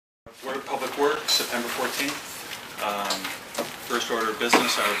Board of Public Works, September 14th. First order of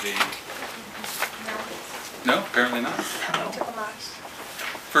business are the... No, apparently not.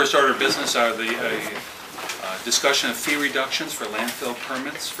 First order of business are the discussion of fee reductions for landfill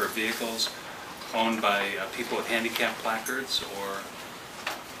permits for vehicles owned by people with handicap placards or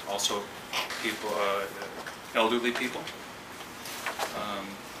also people, elderly people.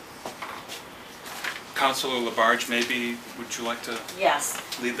 Councilor Labarge, maybe, would you like to Yes.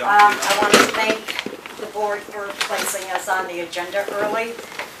 lead that? I want to thank the board for placing us on the agenda early.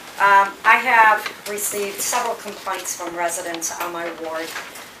 I have received several complaints from residents on my ward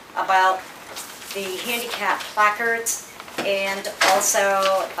about the handicap placards and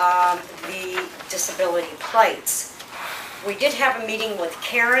also the disability plates. We did have a meeting with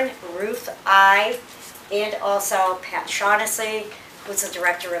Karen, Ruth, I, and also Pat Shaughnessy, who's the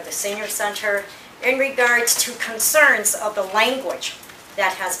director of the senior center, in regards to concerns of the language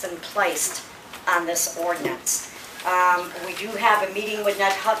that has been placed on this ordinance. We do have a meeting with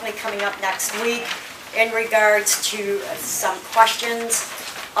Ned Huntley coming up next week in regards to some questions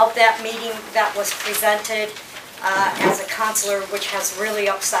of that meeting that was presented as a counselor, which has really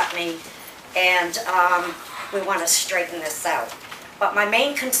upset me, and we want to straighten this out. But my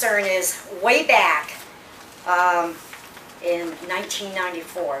main concern is way back in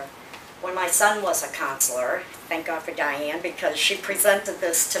 1994, when my son was a counselor, thank God for Diane, because she presented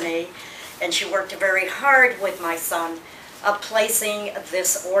this to me, and she worked very hard with my son of placing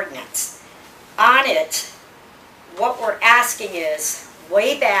this ordinance. On it, what we're asking is,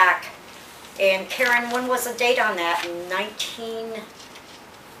 way back, and Karen, when was the date on that?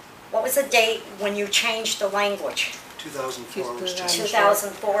 What was the date when you changed the language? 2004 was changed.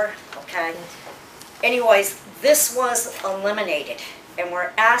 2004, okay. Anyways, this was eliminated, and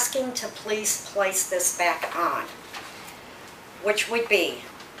we're asking to please place this back on, which would be,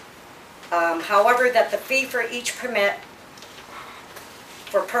 however, that the fee for each permit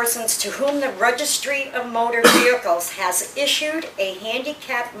for persons to whom the Registry of Motor Vehicles has issued a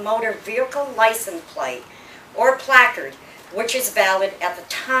handicapped motor vehicle license plate or placard, which is valid at the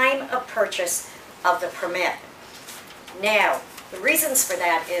time of purchase of the permit. Now, the reasons for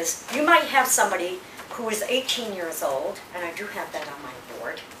that is you might have somebody who is 18 years old, and I do have that on my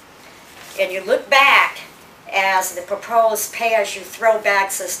board, and you look back as the proposed pay-as-you-throw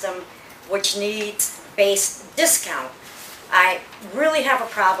bag system, which needs base discount. I really have a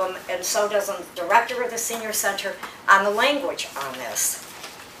problem, and so does the director of the senior center, on the language on this.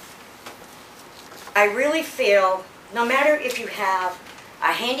 I really feel, no matter if you have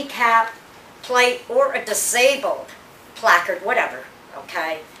a handicap plate or a disabled placard, whatever,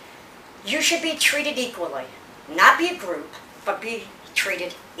 okay, you should be treated equally. Not be a group, but be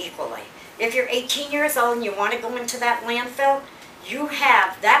treated equally. If you're 18 years old and you want to go into that landfill, you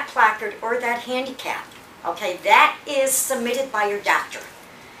have that placard or that handicap. Okay, that is submitted by your doctor.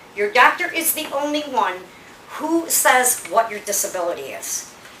 Your doctor is the only one who says what your disability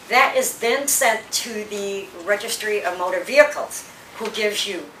is. That is then sent to the Registry of Motor Vehicles, who gives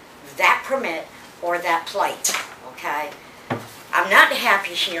you that permit or that plate, okay? I'm not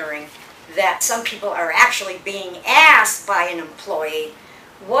happy hearing that some people are actually being asked by an employee,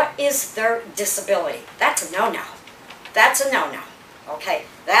 what is their disability? That's a no-no. That's a no-no, okay?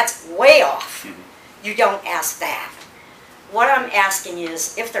 That's way off. You don't ask that. What I'm asking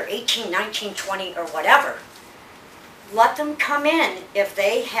is, if they're 18, 19, 20, or whatever, let them come in if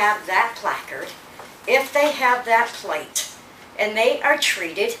they have that placard, if they have that plate, and they are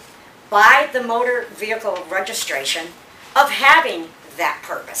treated by the motor vehicle registration of having that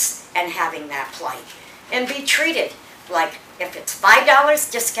purpose and having that plate, and be treated like if it's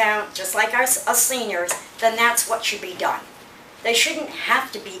 $5 discount, just like us seniors, then that's what should be done. They shouldn't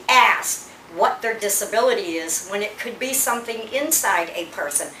have to be asked what their disability is when it could be something inside a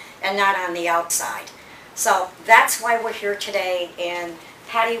person and not on the outside. So that's why we're here today, and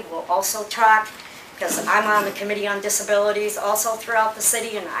Patty will also talk, because I'm on the Committee on Disabilities also throughout the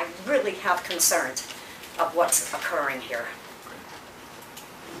city, and I really have concerns of what's occurring here.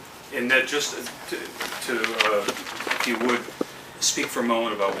 And that just if you would, speak for a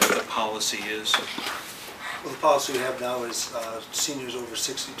moment about what the policy is. Well, the policy we have now is seniors over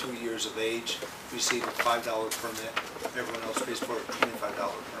 62 years of age receive a $5 permit. Everyone else pays for a $25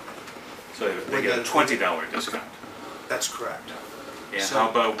 permit. So they get a $20 discount. That's correct. And so, how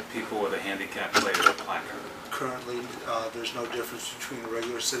about people with a handicap plate or a placard? Currently, there's no difference between a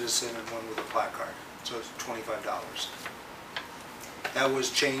regular citizen and one with a placard. So it's $25. That was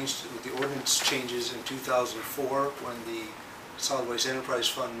changed with the ordinance changes in 2004 when the Solid Waste Enterprise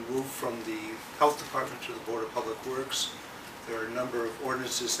Fund moved from the Health Department to the Board of Public Works. there are a number of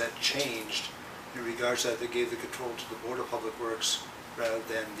ordinances that changed in regards to that. They gave the control to the Board of Public Works rather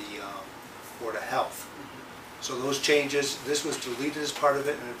than the Board of Health. So those changes, this was deleted as part of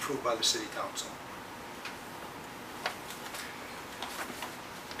it and approved by the City Council.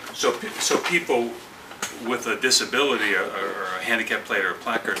 So people with a disability or a handicap plate or a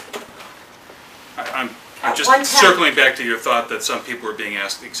placard, I'm At just one time- circling back to your thought that some people were being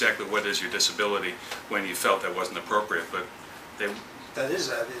asked exactly what is your disability when you felt that wasn't appropriate, but That is,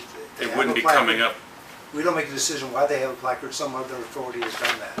 they it have wouldn't a be placard. coming up. We don't make a decision why they have a placard, some other authority has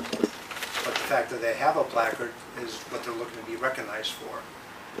done that. But the fact that they have a placard is what they're looking to be recognized for.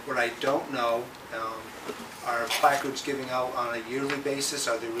 What I don't know, are placards giving out on a yearly basis?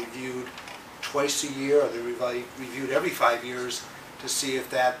 Are they reviewed twice a year? Are they reviewed every 5 years to see if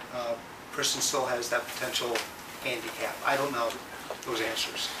that person still has that potential handicap? I don't know those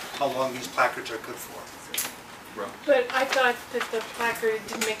answers, how long these placards are good for. But I thought that the placard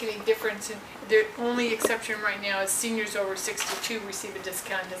didn't make any difference, and the only exception right now is seniors over 62 receive a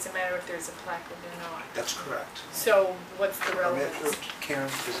discount, doesn't matter if there's a placard or not. That's correct. So what's the relevance? Karen,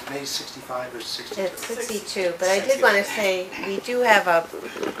 is it May 65 or 62? It's 62, but I did want to say, we do have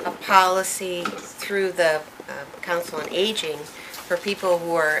a policy through the Council on Aging for people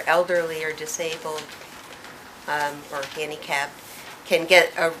who are elderly or disabled or handicapped, can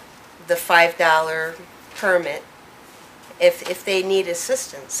get the $5 permit if they need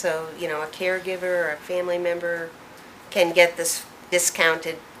assistance. So, you know, a caregiver or a family member can get this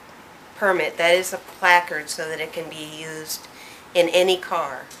discounted permit. That is a placard so that it can be used in any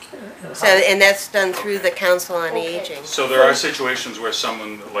car. So, and that's done through the Council on Okay. Aging. So there are situations where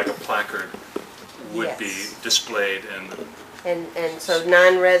someone, like a placard, would be Yes. displayed and And so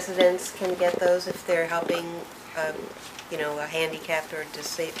non-residents can get those if they're helping, you know, a handicapped or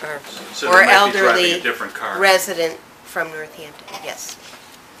disabled so or they might be driving a elderly different car. resident from Northampton, yes.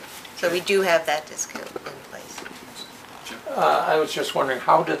 So we do have that discount in place. I was just wondering,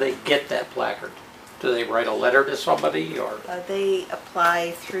 how do they get that placard? Do they write a letter to somebody, or? They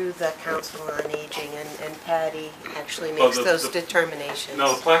apply through the Council on Aging, and Patty actually Oh, makes those determinations.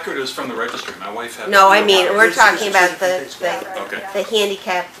 No, the placard is from the registry. My wife had. No, I mean, we're This is talking a about certificate. Okay. the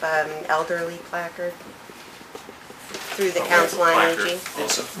handicap elderly placard through the Oh, Council on placard Aging.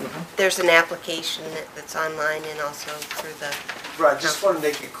 Also. There's an application that's online and also through the, Right, just want to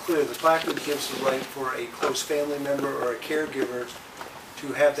make it clear, the placard gives the right for a close family member or a caregiver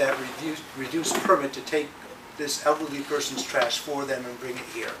to have that reduced permit to take this elderly person's trash for them and bring it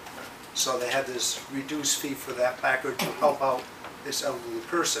here. So they have this reduced fee for that placard to help out this elderly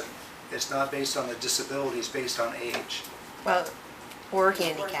person. It's not based on the disability, it's based on age. well, or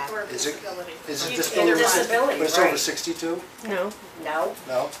handicap. Is it, is it It's disability? disability, But it's over right. 62? No, No,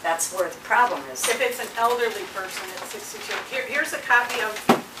 No? that's where the problem is. If it's an elderly person at 62. Here's a copy of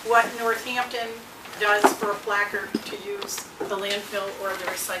what Northampton does for a placard to use the landfill or the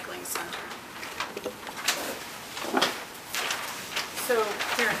recycling center. So,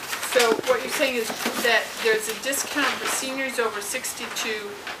 Karen, so what you're saying is that there's a discount for seniors over 62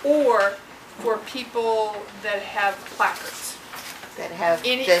 or for people that have placards? that have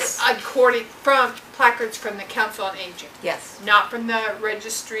Any, this, from placards from the Council on Aging? yes, Not from the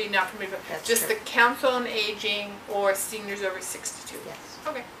registry, not from, That's just true. the Council on Aging or seniors over 62? yes.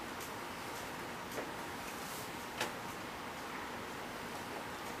 Okay.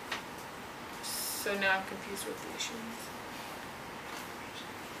 So now I'm confused with the issues.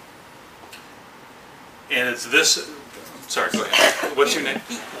 And it's this, sorry, go ahead. What's your name?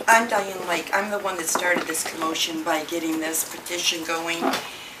 I'm Diane Lake. I'm the one that started this commotion by getting this petition going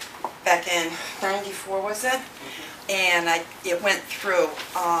back in '94, was it? And it went through.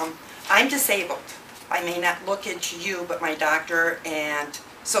 I'm disabled. I may not look it to you, but my doctor and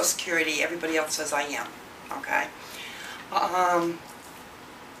Social Security, everybody else says I am, okay?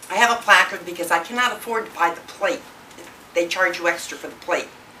 I have a placard because I cannot afford to buy the plate. They charge you extra for the plate.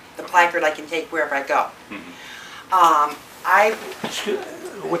 The placard I can take wherever I go.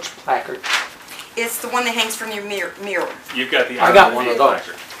 Which placard? It's the one that hangs from your mirror. You've got the I got one of those.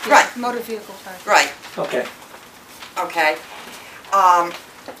 placard. Right, Motor vehicle placard. right, Okay. okay.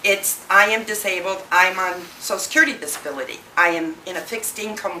 I am disabled, I'm on Social Security disability. I am in a fixed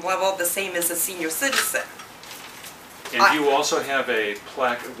income level, the same as a senior citizen. And you also have a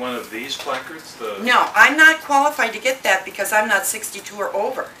one of these placards? No, I'm not qualified to get that because I'm not 62 or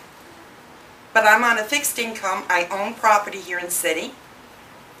over. But I'm on a fixed income, I own property here in the city.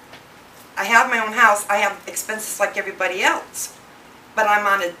 I have my own house, I have expenses like everybody else. But I'm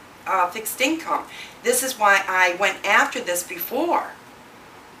on a fixed income. This is why I went after this before.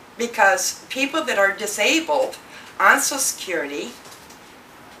 Because people that are disabled on Social Security.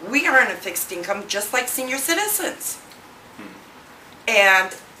 We are on a fixed income just like senior citizens.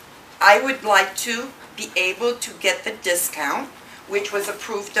 And I would like to be able to get the discount, which was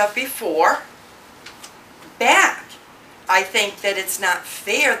approved of before, back. I think that it's not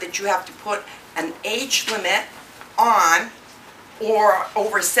fair that you have to put an age limit on or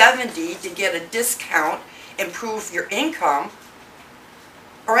over 70 to get a discount, improve your income,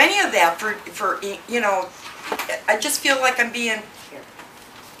 or any of that for you know, I just feel like I'm being,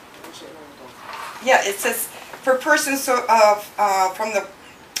 yeah, it says, for persons for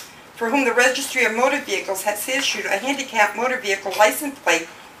whom the Registry of Motor Vehicles has issued a handicapped motor vehicle license plate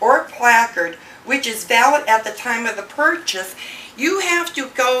or placard which is valid at the time of the purchase, you have to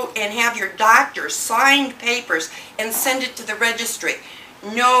go and have your doctor sign papers and send it to the registry.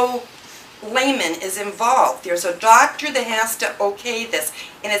 No layman is involved. There's a doctor that has to okay this,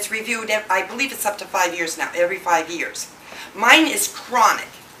 and it's reviewed, I believe it's up to 5 years now, every 5 years. Mine is chronic.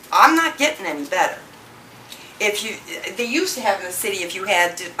 I'm not getting any better. They used to have in the city, if you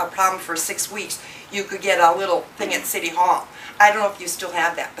had a problem for 6 weeks, you could get a little thing at City Hall. I don't know if you still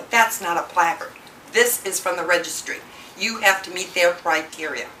have that, but that's not a placard. This is from the registry. You have to meet their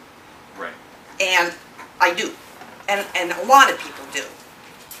criteria. Right. And I do. And a lot of people do.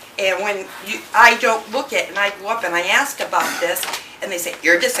 And when I don't look at it, and I go up and I ask about this, and they say,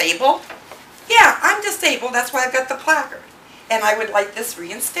 "You're disabled?" Yeah, I'm disabled. That's why I've got the placard. And I would like this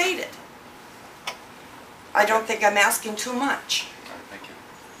reinstated. I don't think I'm asking too much. All right, thank you.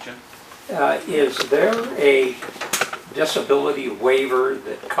 Jim? Is there a disability waiver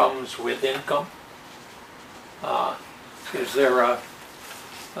that comes with income? Is there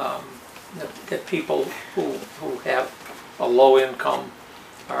that people who have a low income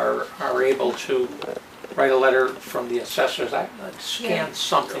are able to write a letter from the assessors? I scanned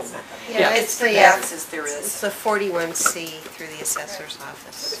something. Yeah, It's the taxes there is. It's the 41C through the assessor's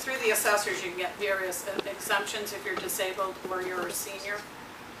office. Through the assessors, you can get various exemptions if you're disabled or you're a senior.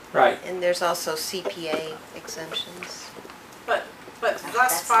 Right. And there's also CPA exemptions. But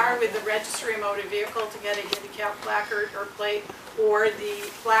thus far, with the Registry of Motor Vehicle to get a handicap placard or plate, or the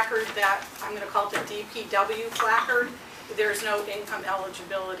placard that, I'm gonna call it the DPW placard, there's no income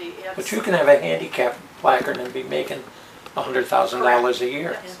eligibility. But you can have a handicap placard and be making $100,000 a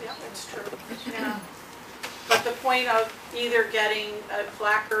year. Yes, yeah, that's true, yeah. But the point of either getting a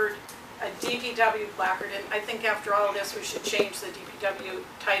placard, a DPW placard, and I think after all this, we should change the DPW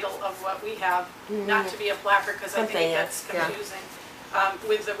title of what we have, not to be a placard, because I think that's confusing.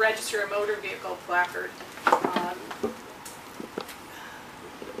 With the Register of Motor Vehicle placard,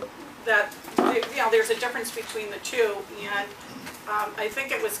 that, you know, there's a difference between the two, and I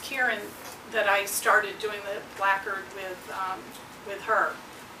think it was Karen that I started doing the placard with her,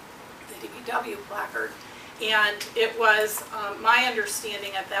 the DPW placard. And it was my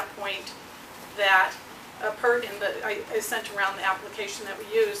understanding at that point that I sent around the application that we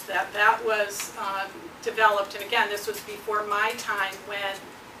used, that was developed, and again, this was before my time when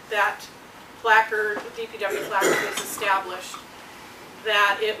that placard, DPW placard, was established,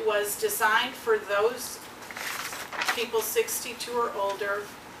 that it was designed for those people 62 or older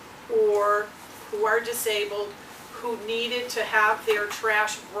or who are disabled, who needed to have their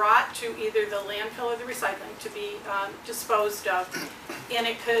trash brought to either the landfill or the recycling to be disposed of, and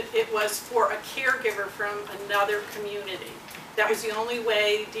it was for a caregiver from another community. That was the only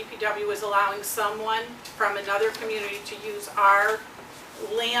way DPW was allowing someone from another community to use our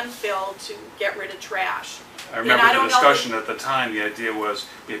landfill to get rid of trash. I remember the discussion at the time. The idea was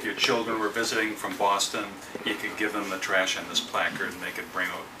if your children were visiting from Boston, you could give them the trash and this placard and they could bring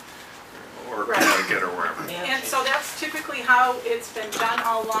it or Connecticut or wherever. And so that's typically how it's been done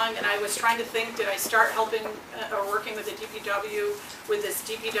all along, and I was trying to think, did I start helping or working with the DPW with this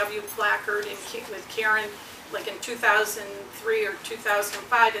DPW placard with Karen like in 2003 or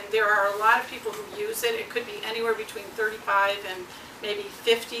 2005, and there are a lot of people who use it. It could be anywhere between 35 and maybe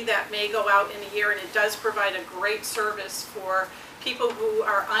 50 that may go out in a year, and it does provide a great service for people who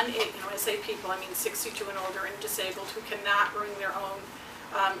are unable, you know, when I say people, I mean 62 and older and disabled who cannot bring their own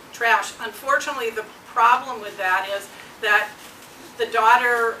trash. Unfortunately, the problem with that is that the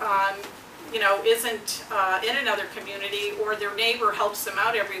daughter, you know, isn't in another community, or their neighbor helps them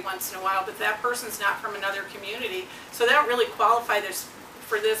out every once in a while, but that person's not from another community, so they don't really qualify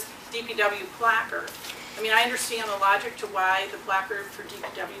for this DPW placard. I mean, I understand the logic to why the placard for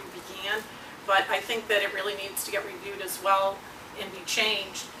DPW began, but I think that it really needs to get reviewed as well and be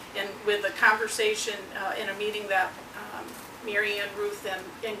changed. And with a conversation in a meeting that Mary Ann, Ruth,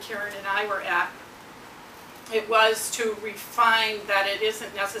 and Karen and I were at, It was to refine that it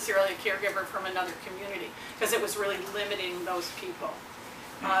isn't necessarily a caregiver from another community, because it was really limiting those people.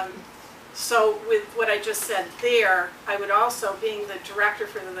 So with what I just said there, I would also, being the director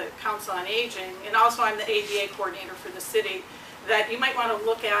for the Council on Aging, and also I'm the ADA coordinator for the city, that you might want to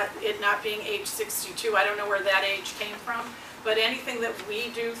look at it not being age 62. I don't know where that age came from, but anything that we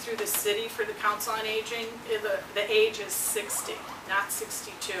do through the city for the Council on Aging, the age is 60, not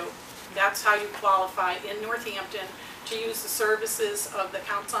 62. That's how you qualify in Northampton to use the services of the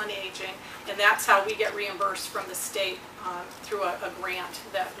Council on Aging, and that's how we get reimbursed from the state through a grant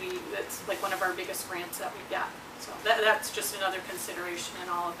that's like one of our biggest grants that we get. So that's just another consideration in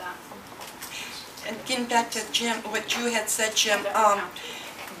all of that. And getting back to Jim, what you had said, Jim, That would count.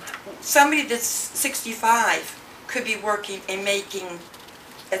 somebody that's 65 could be working and making,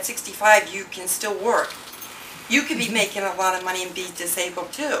 at 65 you can still work. You could be making a lot of money and be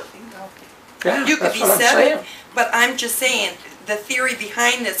disabled too. Yeah, You could that's be what I'm 70, saying. but I'm just saying, the theory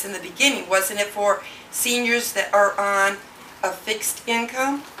behind this in the beginning, wasn't it for seniors that are on a fixed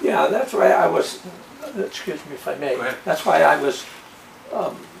income? Yeah, that's why I was, excuse me if I may, Go ahead. that's why I was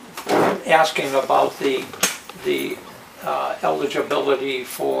asking about the eligibility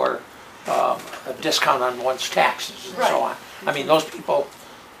for a discount on one's taxes and so on. I mean, those people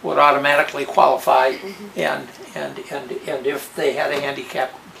would automatically qualify, and if they had a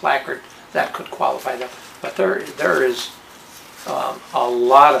handicap placard, that could qualify them. But there is a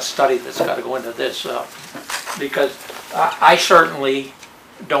lot of study that's got to go into this, because I certainly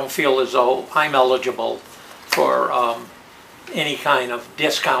don't feel as though I'm eligible for any kind of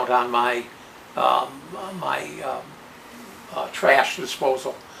discount on my trash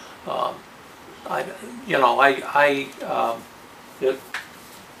disposal.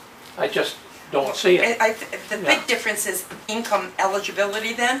 I just don't see it. The big difference is income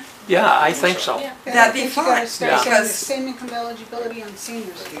eligibility then? Yeah, I think so. That'd be I think you gotta fine, start saying the because, same income eligibility on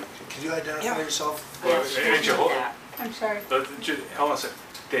seniors. Can you identify Yeah. yourself? I'm sorry. Hold on a second.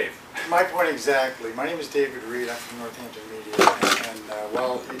 Dave. My point exactly. My name is David Reed. I'm from Northampton Media. And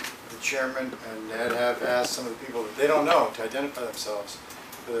while the chairman and Ned have asked some of the people that they don't know to identify themselves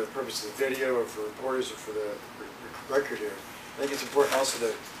for the purpose of the video or for reporters or for the record here, I think it's important also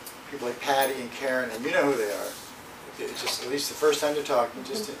that people like Patty and Karen, and you know who they are, it's just at least the first time they're talking,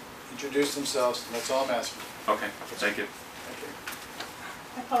 just to introduce themselves, and that's all I'm asking. Okay, thank you. Thank you.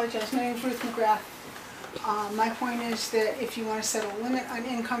 I apologize. My name is Ruth McGrath. My point is that if you want to set a limit on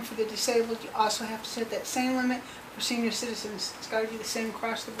income for the disabled, you also have to set that same limit for senior citizens. It's got to be the same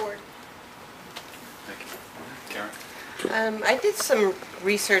across the board. Thank you. Karen? I did some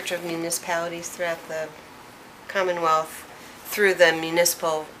research of municipalities throughout the Commonwealth through the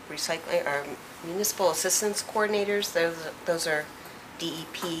municipal recycling or municipal assistance coordinators. Those are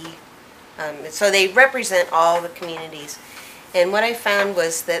DEP. So they represent all the communities. And what I found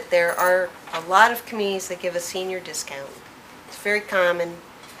was that there are a lot of communities that give a senior discount. It's very common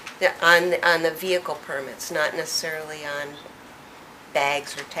on the vehicle permits, not necessarily on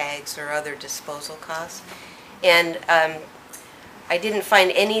bags or tags or other disposal costs. And I didn't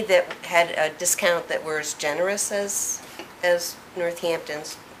find any that had a discount that were as generous as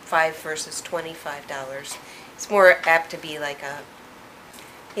Northampton's, $5 versus $25. It's more apt to be like a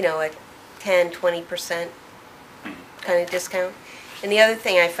 10-20% kind of discount. And the other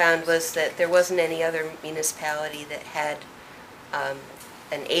thing I found was that there wasn't any other municipality that had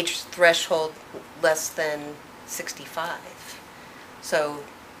an age threshold less than 65. So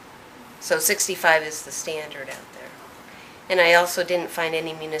 65 is the standard out there. And I also didn't find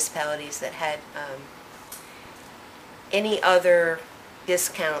any municipalities that had any other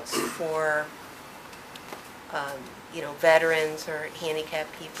discounts for veterans or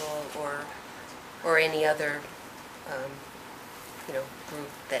handicapped people or any other group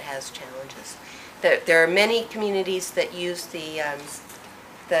that has challenges. There are many communities that use the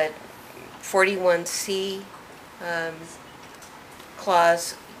 41C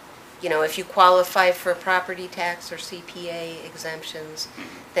clause. If you qualify for property tax or CPA exemptions,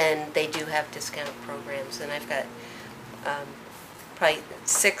 then they do have discount programs. And I've got probably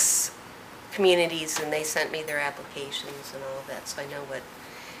 6 communities, and they sent me their applications and all of that, so I know what.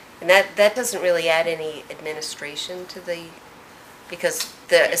 And that doesn't really add any administration to because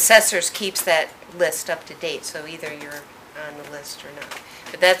the assessors keeps that list up to date, so either you're on the list or not.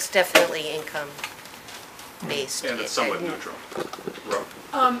 But that's definitely income based. And it's somewhat neutral.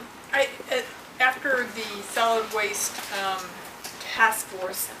 After the solid waste task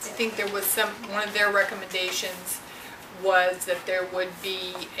force, I think there was one of their recommendations was that there would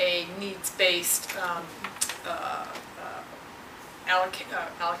be a needs-based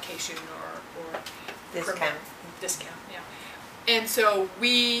allocation or Discount. permit. Discount, yeah. And so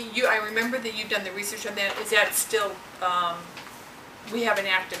I remember that you've done the research on that. Is that still, we haven't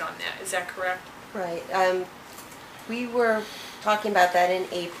acted on that, is that correct? Right, we were talking about that in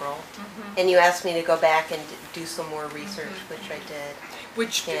April, and you asked me to go back and do some more research, which I did.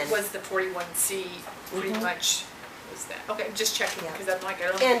 Which And- was the 41C, pretty much was that. Okay, I'm just checking, Yeah. because I'm like, I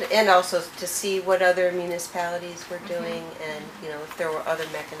don't. And also to see what other municipalities were doing, and, you know, if there were other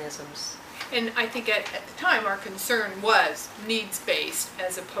mechanisms. And I think at the time, our concern was needs-based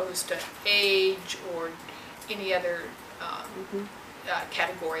as opposed to age or any other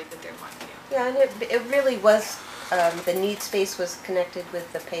category that there might be. Yeah, and it really was, the need space was connected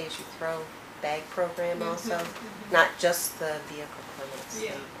with the pay-as-you-throw bag program also, not just the vehicle permits.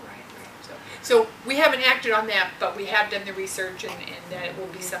 Yeah, right. So we haven't acted on that, but we have done the research and that it will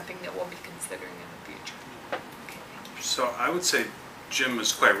be something that we'll be considering in the future. Okay, thank you. So I would say Jim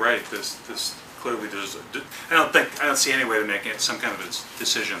is quite right. This clearly does. I don't see any way to make some kind of a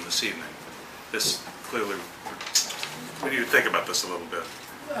decision this evening. This clearly, we need to think about this a little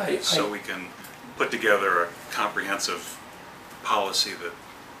bit, so we can put together a comprehensive policy that.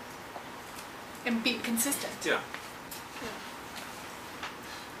 And be consistent. Yeah.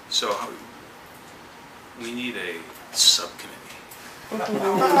 So we need a subcommittee.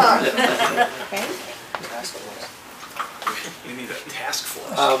 Okay. We need a task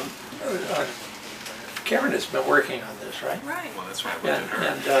force. Karen has been working on this, right? Right. Well, that's why I looked at her.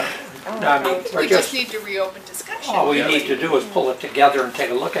 And, I mean, We just need to reopen discussion. all we really. need to do is pull it together and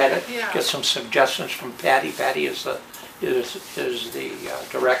take a look at it. Yeah. Get some suggestions from Patty. Patty is the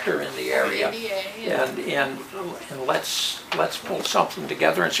director in the area. ADA, And let's pull something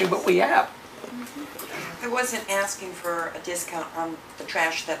together and see what we have. I wasn't asking for a discount on the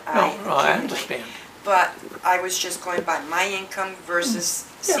trash that No, I I accumulate, understand. but I was just going by my income versus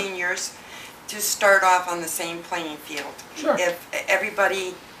Yeah. seniors to start off on the same playing field. Sure. If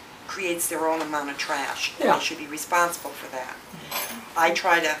everybody creates their own amount of trash, Yeah. they should be responsible for that. I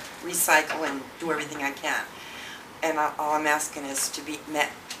try to recycle and do everything I can. And all I'm asking is to be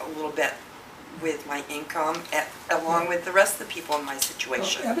met a little bit with my income, along with the rest of the people in my Well,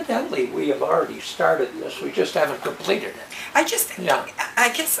 situation. evidently, we have already started this, we just haven't completed it. I just, Yeah. I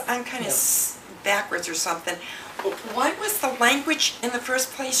guess I'm kind of backwards or something. Why was the language in the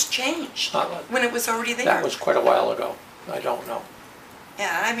first place changed when it was already there? That was quite a while ago, I don't know.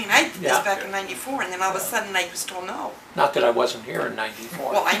 Yeah, I mean, I did this Yeah. back in '94, and then all of a sudden I was told no. Not that I wasn't here in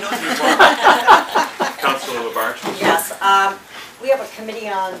 '94. Well, I know you were. Councilor Labarge? Yes, we have a committee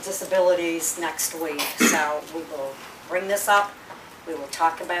on disabilities next week, so we will bring this up, we will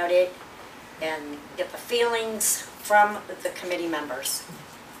talk about it, and get the feelings from the committee members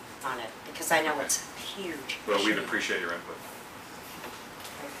on it, because I know it's huge. Well, we'd appreciate your input.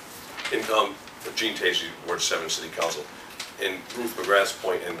 Gene Tacey, Ward 7 City Council. And Ruth McGrath's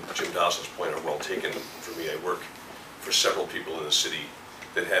point and Jim Dawson's point are well taken for me. I work for several people in the city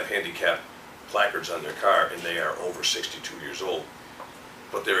that have handicap placards on their car, and they are over 62 years old.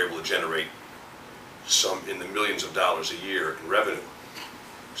 But they're able to generate some in the millions of dollars a year in revenue.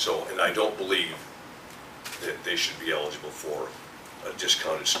 So, and I don't believe that they should be eligible for a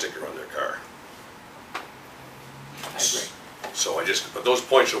discounted sticker on their car. I agree. So but those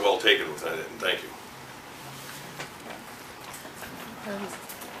points are well taken, Lieutenant, and thank you.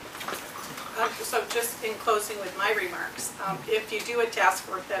 So just in closing with my remarks, if you do a task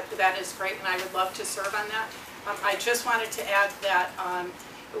force, that is great, and I would love to serve on that. I just wanted to add that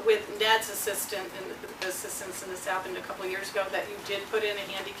with Ned's assistance, and this happened a couple years ago, that you did put in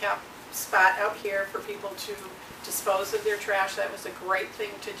a handicap spot out here for people to dispose of their trash. That was a great thing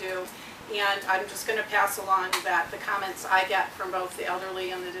to do. And I'm just going to pass along that the comments I get from both the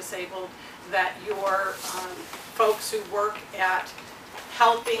elderly and the disabled, that your folks who work at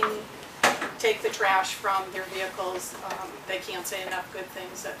helping take the trash from their vehicles, they can't say enough good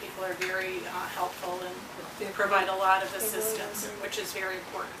things, that people are very helpful and provide a lot of assistance, which is very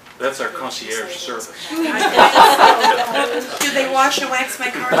important. That's our concierge service. Do they wash and wax my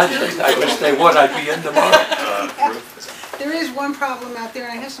car too? I wish they would, I'd be in tomorrow. Ruth? There is one problem out there,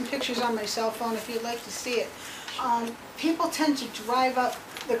 and I have some pictures on my cell phone if you'd like to see it. People tend to drive up,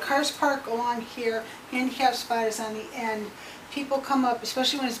 the cars park along here, handicap spot is on the end. People come up,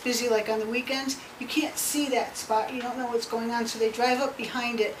 especially when it's busy like on the weekends, you can't see that spot, you don't know what's going on, so they drive up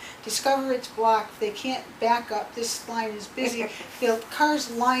behind it, discover it's blocked, they can't back up, this line is busy, the cars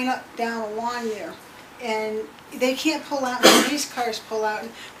line up down along there, and they can't pull out, and these cars pull out,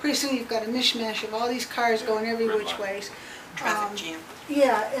 and pretty soon you've got a mishmash of all these cars going every which ways. Traffic jam.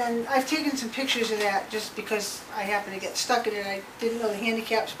 Yeah, and I've taken some pictures of that just because I happened to get stuck in it. I didn't know the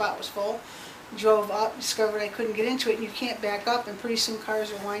handicap spot was full. Drove up, discovered I couldn't get into it, and you can't back up, and pretty soon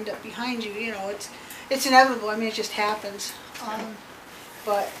cars are lined up behind you. You know, it's inevitable. I mean, it just happens.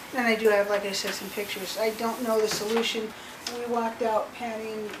 But then I do have, like I said, some pictures. I don't know the solution. We walked out, Patty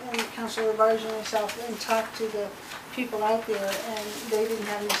and Councilor Labarge and myself, and talked to the people out there, and they didn't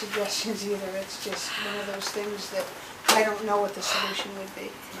have any suggestions either. It's just one of those things that I don't know what the solution would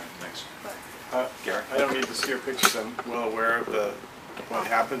be. Thanks. Gary? I don't need to see your pictures, I'm well aware of what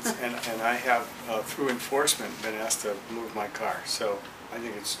happens, and I have, through enforcement, been asked to move my car, so I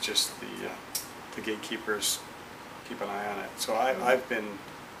think it's just the gatekeepers keep an eye on it. So I've been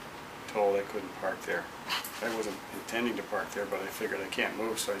told I couldn't park there. I wasn't intending to park there, but I figured I can't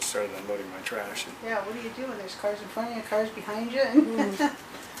move, so I started unloading my trash. And Yeah, what do you do when there's cars in front of you, cars behind you? And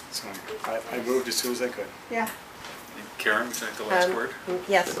so I moved as soon as I could. Yeah. Karen, would you like the last word?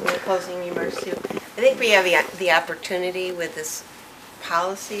 Yes, in the closing remarks too. I think we have the opportunity with this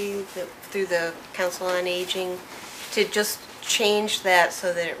policy through the Council on Aging to just change that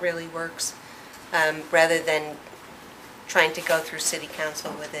so that it really works, rather than trying to go through City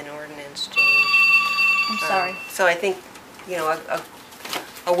Council with an ordinance change. I'm sorry. So I think, you know,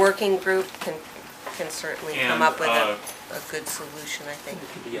 a working group can certainly come up with a good solution, I think.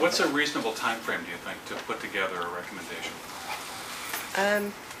 What's a reasonable time frame, do you think, to put together a recommendation?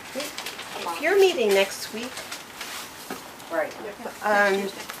 If you're meeting next week, Right.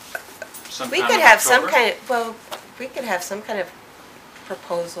 Sometime we could in have some October? kind of, well, we could have some kind of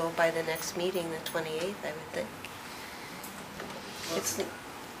proposal by the next meeting, the 28th, I would think. It's,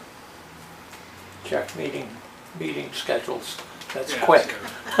 Check meeting schedules, that's Yeah, quick.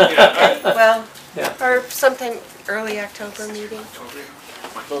 so- Yeah, well, Yeah. or sometime early October meeting. October.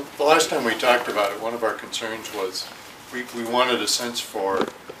 Well, the last time we talked about it, one of our concerns was we wanted a sense for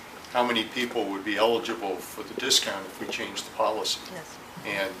how many people would be eligible for the discount if we changed the policy.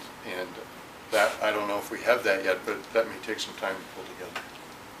 Yes. And that, I don't know if we have that yet, but that may take some time to pull together.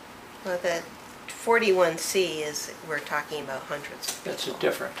 Well, the 41C is, we're talking about hundreds. That's a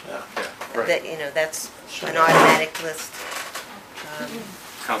different, Yeah. Right. That, you know, that's an automatic list.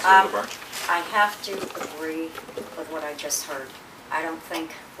 Councilor Labarge? I have to agree with what I just heard. I don't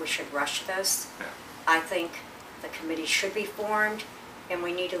think we should rush this. Yeah. I think the committee should be formed, and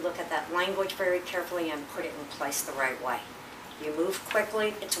we need to look at that language very carefully and put it in place the right way. You move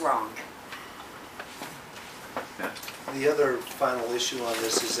quickly, it's wrong. Yeah. The other final issue on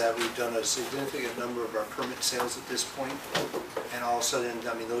this is that we've done a significant number of our permit sales at this point, and all of a sudden,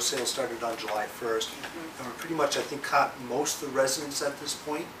 I mean, those sales started on July 1st, and we're pretty much, I think, caught most of the residents at this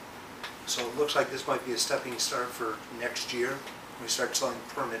point. So it looks like this might be a stepping start for next year, when we start selling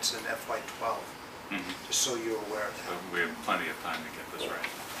permits in FY12, just so you're aware of So that. we have plenty of time to get this right.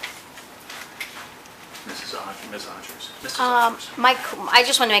 Ms. Odgers. Mrs. Odgers. I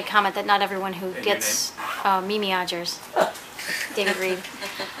just want to make a comment that not everyone who And your gets, Mimi Odgers, David Reed.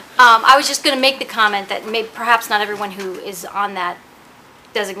 I was just going to make the comment that perhaps not everyone who is on that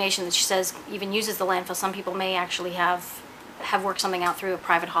designation that she says even uses the landfill. Some people may actually have worked something out through a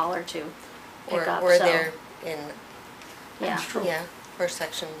private hauler to pick up. Or so, they're in, yeah. yeah, or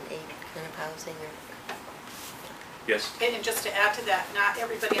Section 8 kind of housing or. Yes? And just to add to that, not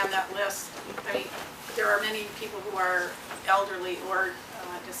everybody on that list, I mean, there are many people who are elderly or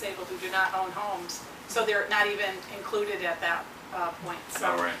disabled who do not own homes, so they're not even included at that point.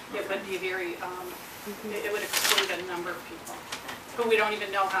 So Oh, right. it would be very, it would exclude a number of people, who we don't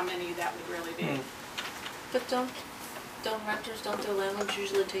even know how many that would really be. But don't renters, don't their landlords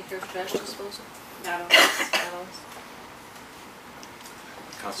usually take care of trash disposal? Not always.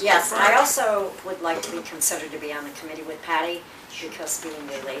 Councilor Yes, Labarge? I also would like to be considered to be on the committee with Patty, because being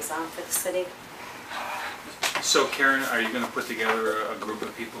the liaison for the city. So Karen, are you going to put together a group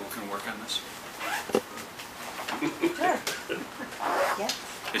of people who can work on this? Sure. Yeah.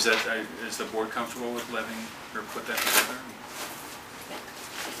 Is the board comfortable with letting her put that together?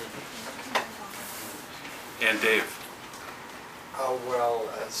 And Dave? Well,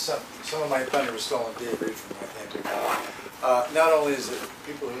 some of my thunder was stolen, Dave Reed from Northampton. Not only is it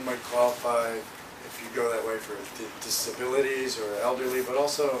people who might qualify if you go that way for disabilities or elderly, but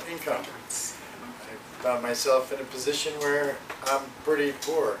also income. I found myself in a position where I'm pretty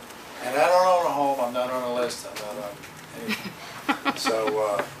poor, and I don't own a home, I'm not on a list, I'm not on anything.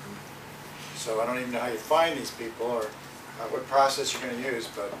 So I don't even know how you find these people or what process you're going to use,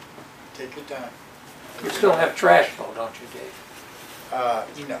 but take your time. You still have trash though, don't you, Dave?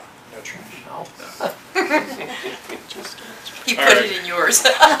 No. No trash. No? He All put right. it in yours.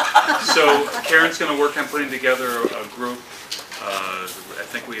 So Karen's going to work on putting together a group. I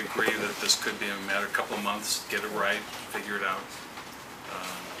think we agree that this could be a matter of a couple of months, get it right, figure it out.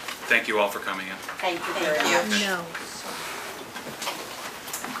 Thank you all for coming in. Thank you very much. No.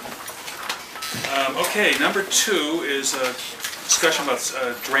 Okay, number 2 is a discussion about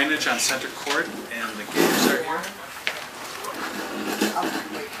drainage on Center Court, and the games are here.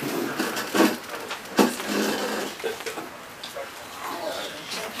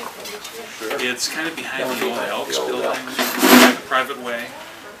 It's kind of behind the old Elks building, private way.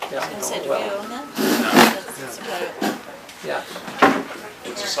 Yeah, And said, do we well, own that? No. That's a private, yeah.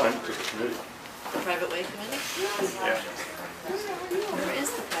 It's assigned to the committee. private way committee? Yeah. Where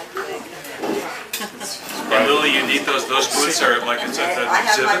is the private way committee? And Lily, you need those booths are like it's an I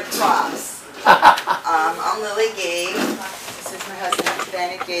have my exhibit. props. I'm Lily Gabe. This is my husband,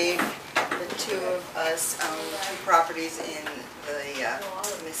 Bennett Gabe. The two of us own 2 properties in the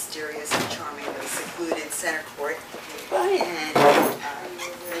mysterious and charming but secluded Center Court. And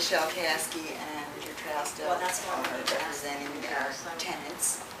Michelle Caskey and Richard Trausta are representing our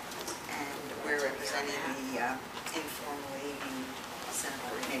tenants. And we're representing the informally Center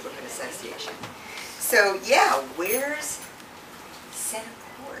Court Neighborhood Association. So yeah, where's Center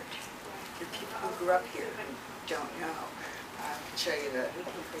Court? For people who grew up here who don't know, I can show you the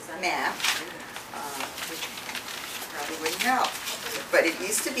map, which you probably wouldn't know. But it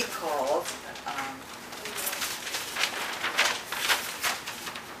used to be called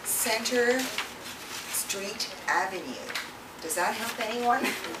Center Street Avenue. Does that help anyone?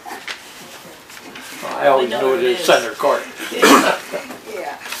 I always knew it is Center Court.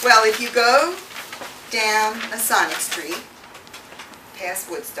 Yeah. Well, if you go down Masonic Street, past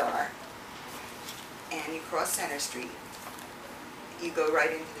Woodstar, and you cross Center Street, you go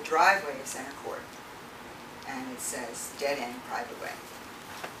right into the driveway of Center Court, and it says dead end private way.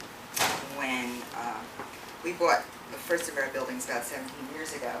 When we bought the first of our buildings about 17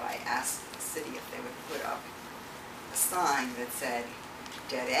 years ago, I asked the city if they would put up a sign that said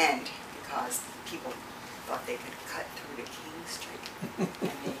dead end, because people thought they could cut through to King Street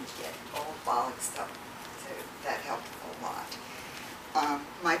and they'd get all bollocksed up. So that helped a lot.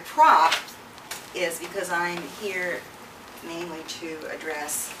 My prop is because I'm here mainly to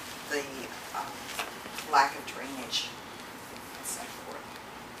address the lack of drainage in Center Court,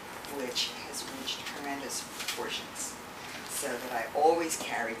 which has reached horrendous proportions. So that I always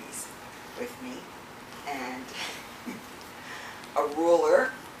carry these with me, and a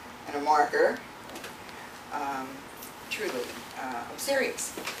ruler and a marker. Truly, I'm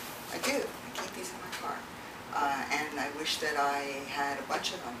serious. I do. I keep these in my car. And I wish that I had a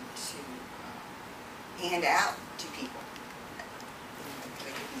bunch of them to hand out to people.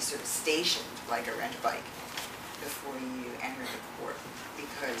 They could be sort of stationed like a rent-a-bike before you enter the court,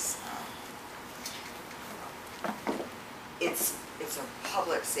 because it's a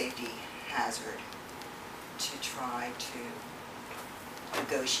public safety hazard to try to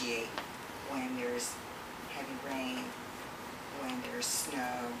negotiate when there's heavy rain, when there's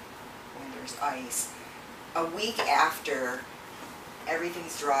snow, when there's ice. A week after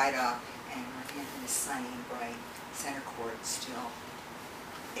everything's dried up and Northampton is sunny and bright, Center Court still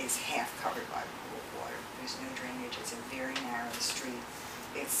is half covered by a pool of water. There's no drainage. It's a very narrow street.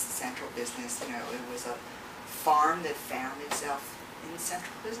 It's central business. You know, it was a farm that found itself in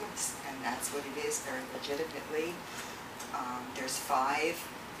central business, and that's what it is, very legitimately. There's 5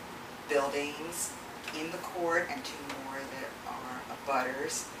 buildings in the court and 2 more that are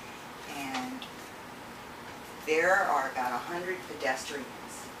abutters, and there are about 100 pedestrians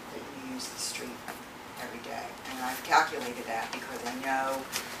that use the street every day. And I've calculated that because I know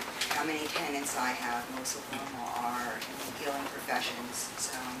how many tenants I have. Most of them are in the healing professions,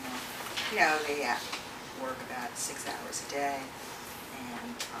 so you know, they work about 6 hours a day,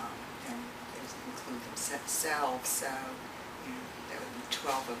 and then there's include themselves, so you know, there would be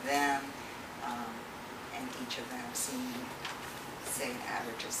 12 of them, and each of them seeing, say, an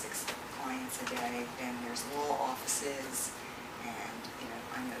average of 6 clients a day. Then there's law offices, and you know,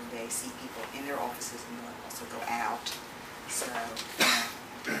 I know they see people in their offices and they'll also go out, so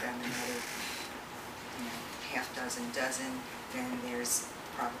give them another, you know, half dozen. Then there's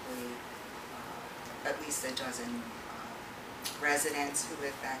probably at least a dozen residents who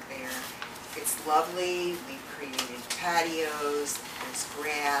live back there. It's lovely. We've created patios, there's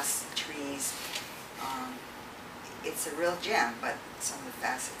grass, trees. It's a real gem, but some of the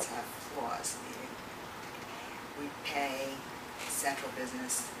facets have flaws. We pay central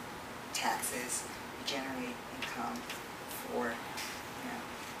business taxes, we generate income for, you know,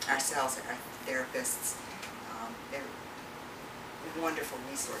 ourselves, our therapists, they're wonderful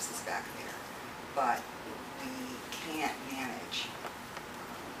resources back there, but we can't manage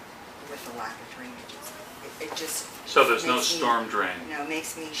with the lack of drainages. It just So there's no makes me- storm drain? You know,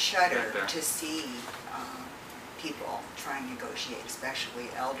 makes me shudder Back there. to see people trying to negotiate, especially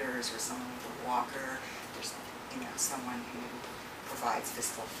elders or someone with a walker. There's, someone who provides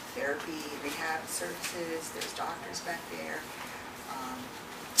physical therapy, rehab services. There's doctors back there.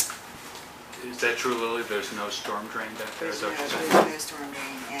 Is that true, Lily? There's no storm drain back there? Is There's that no, what you're saying? there's no storm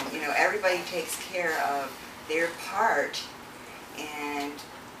drain, and everybody takes care of their part, and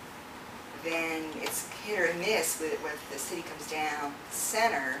then it's hit or miss with when the city comes down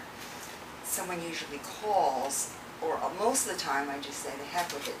center. Someone usually calls, or most of the time I just say the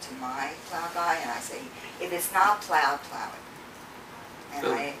heck with it to my plow guy, and I say, if it's not plowed, plow it. And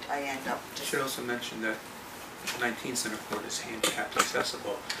Bill, I end up You just. should also mention that 19 Center Court is handicapped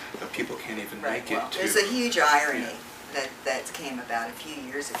accessible, but people can't even Right, make it well, to. there's a huge irony Yeah. that came about a few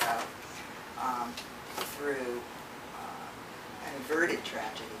years ago through an averted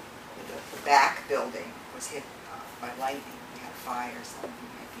tragedy. The back building was hit by lightning. We had a fire, some of you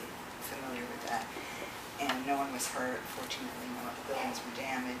might be familiar with that. And no one was hurt, fortunately, none of the buildings were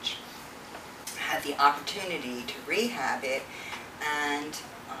damaged. Had the opportunity to rehab it and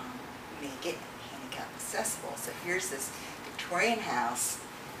make it handicap accessible. So here's this Victorian house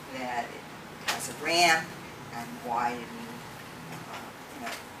that has a ramp and widened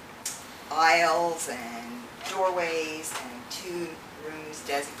aisles and doorways and 2 rooms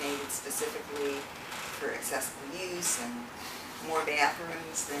designated specifically for accessible use and more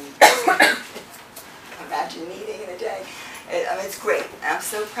bathrooms than imagine needing in a day. It's great. I'm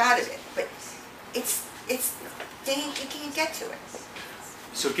so proud of it. But you can't get to it.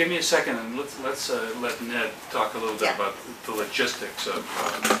 So give me a second and let's let Ned talk a little bit Yeah. about the logistics of.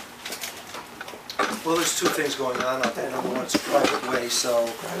 Well, there's 2 things going on out there. Number one, it's a private way,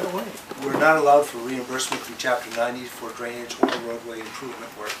 so we're not allowed for reimbursement through Chapter 90 for drainage or roadway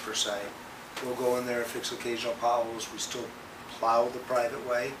improvement work per se. We'll go in there and fix occasional potholes. We still plow the private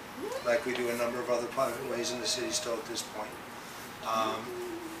way, like we do a number of other private ways in the city still at this point.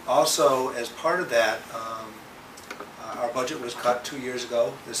 Also, as part of that, our budget was cut 2 years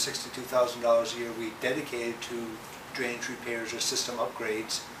ago. The $62,000 a year we dedicated to drainage repairs or system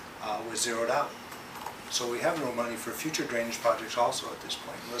upgrades was zeroed out. So we have no money for future drainage projects also at this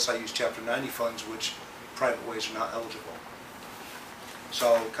point, unless I use Chapter 90 funds, which private ways are not eligible.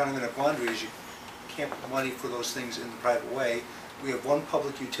 So kind of in a quandary is you can't put money for those things in the private way. We have one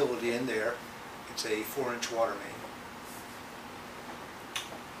public utility in there. It's a 4-inch water main.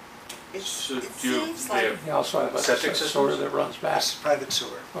 It So do seems they like have You also have a septic sewer systems? that runs back It's private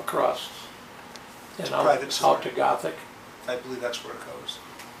sewer. across. It's And out private sewer. out to Gothic. I believe that's where it goes.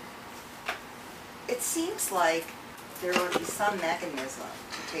 it seems like there ought to be some mechanism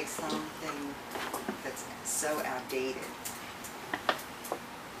to take something that's so outdated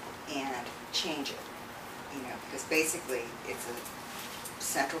and change it. Because basically it's a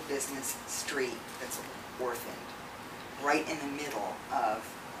central business street that's orphaned, right in the middle of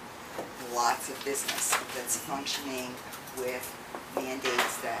lots of business that's functioning with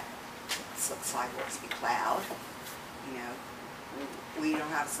mandates that sidewalks be plowed. We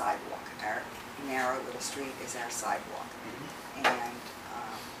don't have a sidewalk. Our narrow little street is our sidewalk. And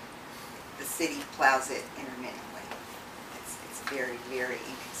the city plows it intermittently. It's very, very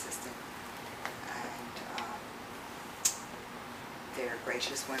inconsistent. And they're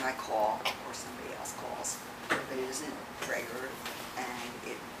gracious when I call or somebody else calls, but it isn't regular.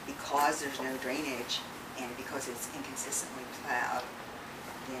 And because there's no drainage and because it's inconsistently plowed,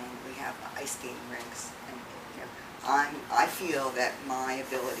 then we have ice skating rinks. And I feel that my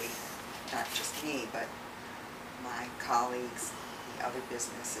ability, not just me, but my colleagues, the other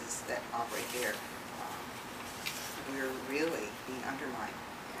businesses that operate there, we're really being undermined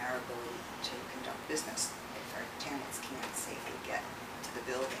in our ability to conduct business if our tenants can't safely get to the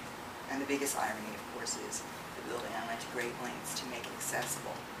building. And the biggest irony, of course, is the building I went to great lengths to make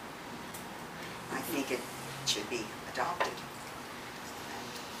accessible. I think it should be adopted.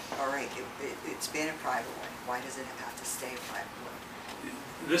 And, all right, it's been a private way. Why does it have to stay a private way?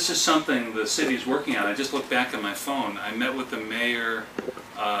 This is something the city's working on. I just looked back at my phone. I met with the mayor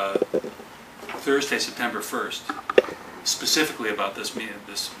Thursday, September 1st, specifically about this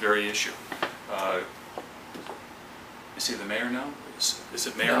very issue. Is he the mayor now? Is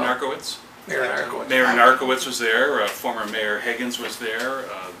it Mayor No. Narkowitz? Mayor Narkowitz. Mayor Narkowitz was there, former Mayor Higgins was there,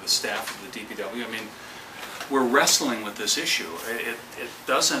 the staff of the DPW. I mean, we're wrestling with this issue. It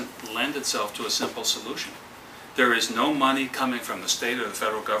doesn't lend itself to a simple solution. There is no money coming from the state or the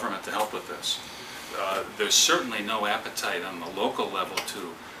federal government to help with this. There's certainly no appetite on the local level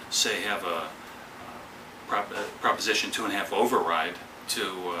to, say, have a Proposition 2.5 override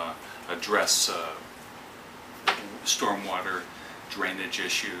to address stormwater drainage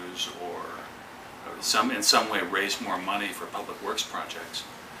issues or in some way raise more money for public works projects.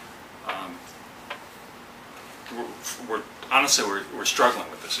 Honestly, we're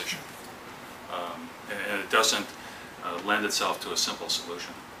struggling with this issue. And it doesn't lend itself to a simple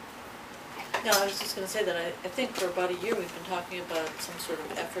solution. No, I was just gonna say that I think for about a year we've been talking about some sort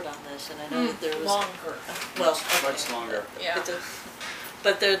of effort on this, and I know that there was. Longer. Well, Much longer. Yeah.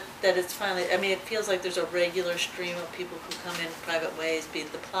 But that it's finally, I mean, it feels like there's a regular stream of people who come in private ways, be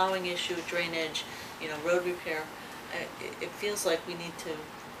it the plowing issue, drainage, road repair. It feels like we need to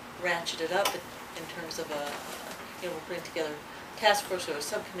ratchet it up in terms of we'll bring together a task force or a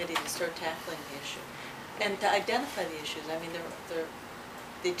subcommittee to start tackling the issue. And to identify the issues. I mean,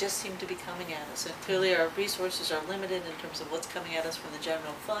 they just seem to be coming at us. And clearly our resources are limited in terms of what's coming at us from the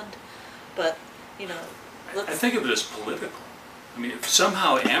general fund. But, I think of it as political. I mean, if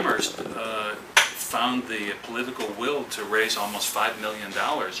somehow Amherst found the political will to raise almost $5 million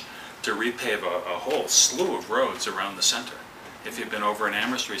to repave a whole slew of roads around the center. If you've been over in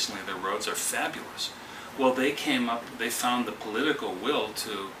Amherst recently, the roads are fabulous. Well, they found the political will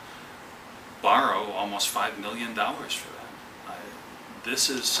to borrow almost $5 million for that. This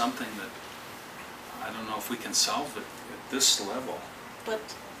is something that I don't know if we can solve it at this level. But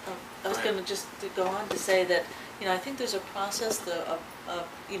I was going to just go on to say that, I think there's a process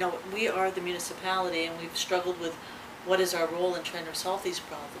we are the municipality and we've struggled with what is our role in trying to solve these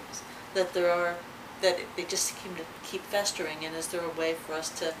problems. That they just seem to keep festering, and is there a way for us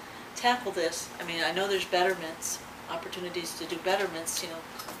to tackle this? I mean, I know there's betterments, opportunities to do betterments,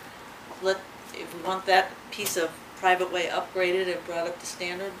 if we want that piece of private way upgraded and brought up to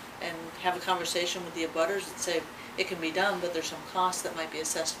standard, and have a conversation with the abutters and say, it can be done, but there's some costs that might be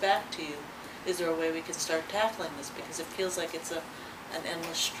assessed back to you. Is there a way we can start tackling this? Because it feels like it's an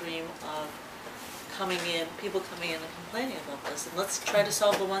endless stream of people coming in and complaining about this. And let's try to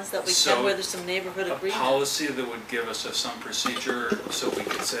solve the ones that we can, where there's some neighborhood agreement. A policy that would give us some procedure so we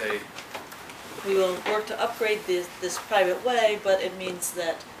could say, we will work to upgrade this private way, but it means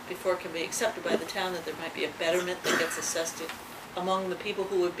that before it can be accepted by the town, that there might be a betterment that gets assessed among the people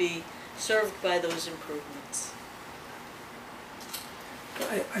who would be served by those improvements.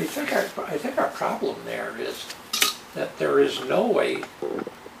 I think our problem there is that there is no way,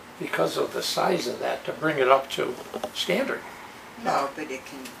 because of the size of that, to bring it up to standard. No, but you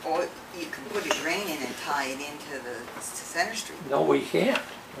can put a drain in and tie it into the Center Street. No, we can't.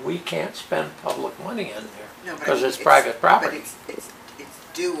 We can't spend public money in there, No, because it's private property. But it's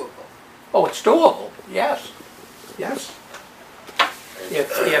doable. Oh, it's doable, yes, yes.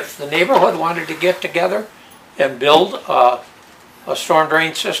 If the neighborhood wanted to get together and build a storm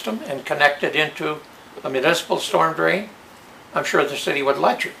drain system and connect it into a municipal storm drain, I'm sure the city would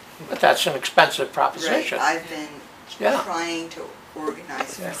let you, but that's an expensive proposition. Right, I've been trying to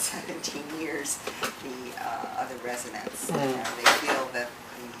organize for 17 years the other residents. They feel that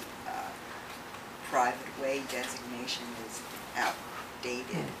the private way designation is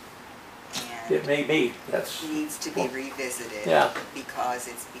outdated and it may be. Needs to be revisited because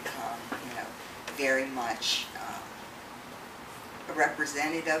it's become, very much a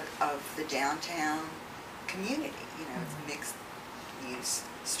representative of the downtown community. It's a mixed use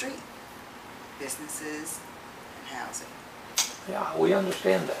street, businesses and housing. Yeah, we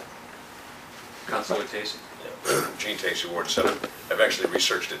understand that. Councilor Tacey. Gene Tacey, Ward 7. I've actually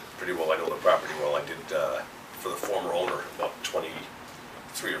researched it pretty well. I know the property well. I did for the former owner about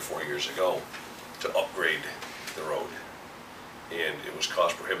 23 or 4 years ago to upgrade the road. And it was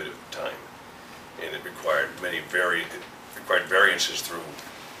cost prohibitive at the time. And it required variances through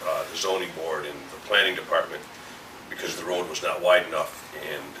the zoning board and the planning department because the road was not wide enough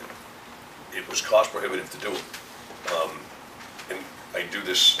and it was cost prohibitive to do it. And I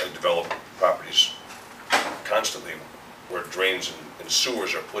develop properties constantly where drains and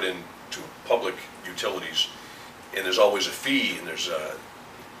sewers are put into public utilities, and there's always a fee, and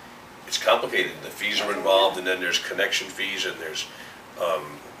it's complicated, and the fees are involved, and then there's connection fees, and there's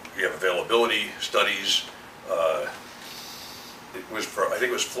you have availability studies. I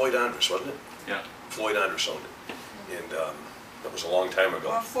think it was Floyd Andrus, wasn't it? Yeah. Floyd Andrus owned it, and that was a long time ago.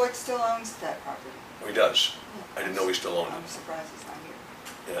 Well, Floyd still owns that property. Oh, he does. I didn't know he still owned it. I'm surprised he's not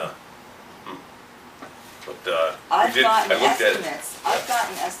here. Yeah. But I looked at it. I've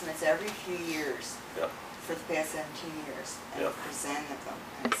gotten estimates every few years Yeah. for the past 17 years and presented them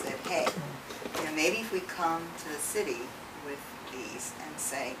and said, hey, maybe if we come to the city with these and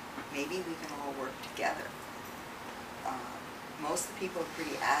say, maybe we can all work together. Most of the people are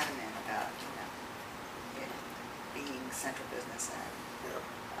pretty adamant about, it being central business and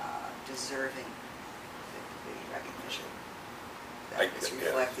deserving the recognition that is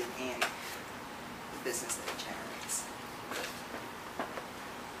reflected in the business that it generates.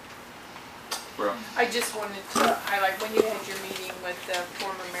 I just wanted to highlight, when you had your meeting with the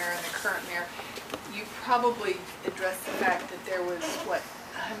former mayor and the current mayor, you probably addressed the fact that there was, what,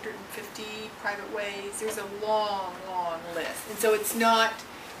 150 private ways? There's a long, long list. And so it's not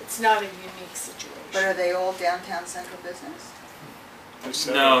a unique situation. But are they all downtown central business?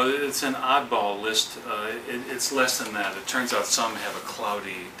 No, it's an oddball list. It's less than that. It turns out some have a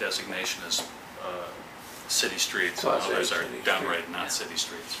cloudy designation as city streets, and others are downright not city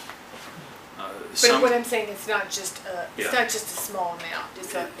streets. But what I'm saying, it's not just a small amount.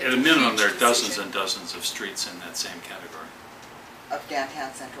 It's at a minimum, there are dozens and dozens of streets in that same category. Of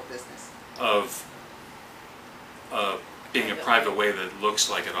downtown central business? Of being a private way that looks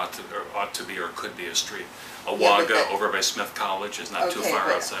like it ought to be or could be a street. Awaga over by Smith College is not too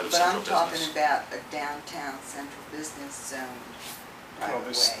far outside of central business. But I'm talking about a downtown central business zone private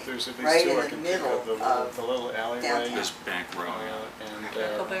way. There's at least right two in I the can middle think of, the little alleyway. downtown. This Bank Row,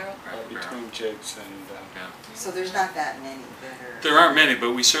 and between Jigs and... So there's not that many that are... There aren't many,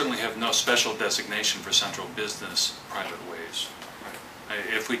 but we certainly have no special designation for central business private ways.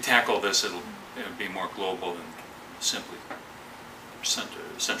 If we tackle this, it'll be more global than simply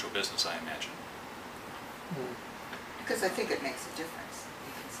central business, I imagine. Because I think it makes a difference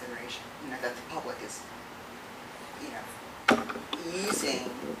in consideration, that the public is, using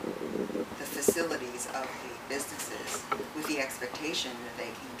the facilities of the businesses with the expectation that they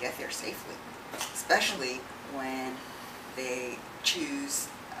can get there safely, especially when they choose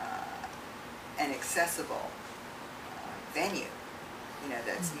an accessible venue,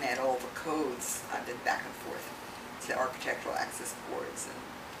 that's met all the codes. I've been back and forth to architectural access boards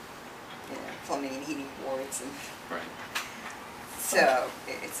and plumbing and heating boards, and so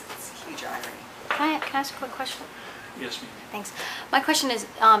it's a huge irony. Can I ask a quick question? Yes, ma'am. Thanks. My question is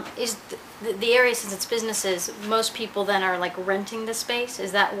the area, since it's businesses, most people then are like renting the space?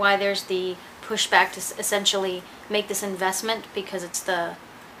 Is that why there's the pushback to essentially make this investment? Because it's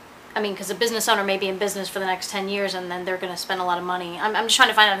because a business owner may be in business for the next 10 years and then they're going to spend a lot of money. I'm just trying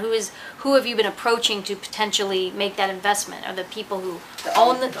to find out who have you been approaching to potentially make that investment? Are the people who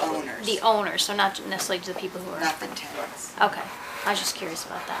own the owners? The owners, so not necessarily the people who are... Not the tenants. Okay. I was just curious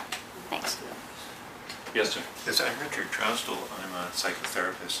about that. Thanks. Yes, sir. Yes, I'm Richard Trousdell. I'm a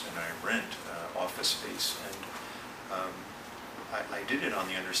psychotherapist and I rent office space, and I did it on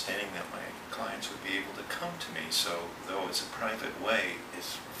the understanding that my clients would be able to come to me. So though it's a private way,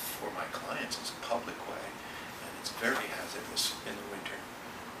 it's for my clients, it's a public way, and it's very hazardous in the winter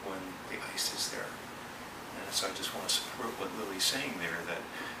when the ice is there. And so I just want to support what Lily's saying there, that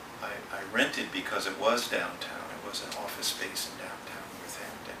I rented because it was downtown. It was an office space in downtown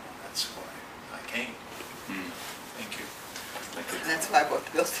Northampton, and that's why I came. Thank you. That's why I bought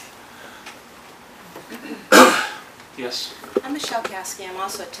the building. Yes. I'm Michelle Caskey. I'm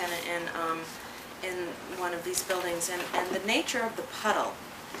also a tenant in one of these buildings, and the nature of the puddle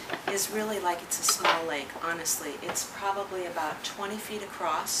is really like it's a small lake, honestly. It's probably about 20 feet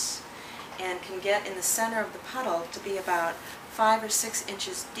across and can get in the center of the puddle to be about 5 or 6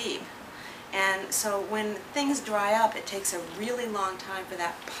 inches deep. And so when things dry up, it takes a really long time for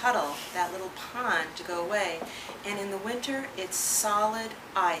that puddle, that little pond, to go away. And in the winter, it's solid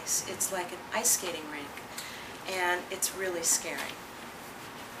ice. It's like an ice skating rink. And it's really scary.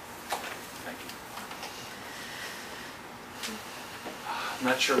 Thank you. I'm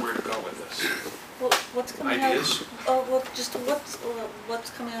not sure where to go with this. Well, what's coming Ideas? out? Well, just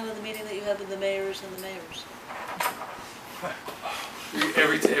what's coming out of the meeting that you had with the mayors and the mayors?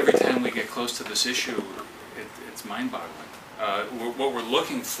 Every time we get close to this issue, it's mind-boggling. What we're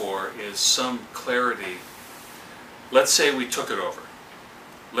looking for is some clarity. Let's say we took it over.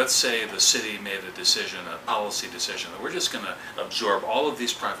 Let's say the city made a decision, a policy decision, that we're just going to absorb all of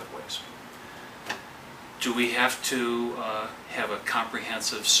these private ways. Do we have to have a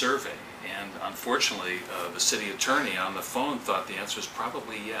comprehensive survey? And unfortunately, the city attorney on the phone thought the answer is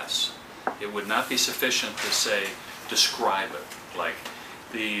probably yes. It would not be sufficient to say, describe it, like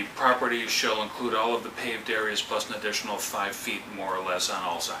the property shall include all of the paved areas plus an additional 5 feet more or less on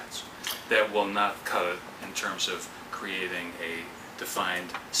all sides. That will not cut it in terms of creating a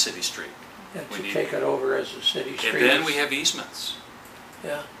defined city street. Yeah, to take it over as a city street. And then we have easements.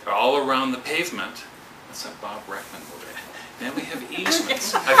 Yeah. All around the pavement. That's a Bob Reckman movie. Then we have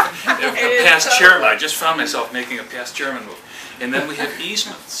easements. I've a past chairman, I just found myself making a past chairman move. And then we have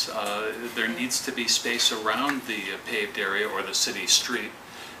easements. There needs to be space around the paved area or the city street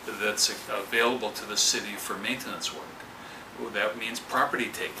that's available to the city for maintenance work. Well, that means property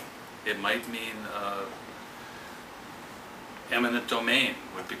taking. It might mean eminent domain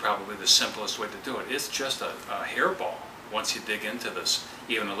would be probably the simplest way to do it. It's just a hairball once you dig into this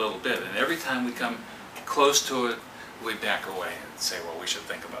even a little bit. And every time we come close to it, we back away and say, well, we should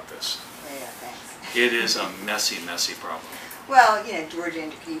think about this. Yeah, thanks. It is a messy, messy problem. Well, George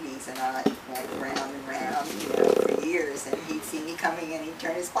Antiquities and I went round and round, for years, and he'd see me coming and he'd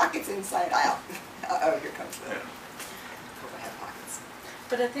turn his pockets inside out. Oh, here comes the people that have pockets.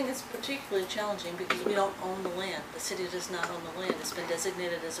 But I think it's particularly challenging because we don't own the land. The city does not own the land. It's been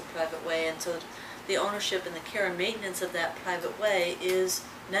designated as a private way, and so the ownership and the care and maintenance of that private way is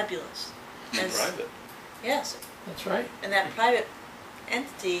nebulous. It's private. Yes. That's right. And that private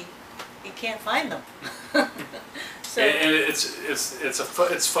entity, you can't find them. So, and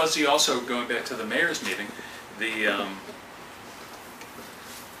it's fuzzy also, going back to the mayor's meeting.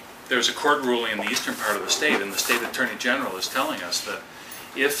 There's a court ruling in the eastern part of the state, and the state attorney general is telling us that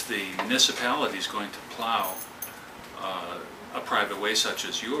if the municipality is going to plow a private way such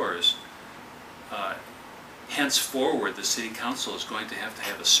as yours, henceforward the city council is going to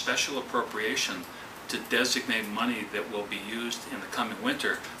have a special appropriation to designate money that will be used in the coming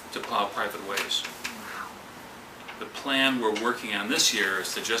winter to plow private ways. The plan we're working on this year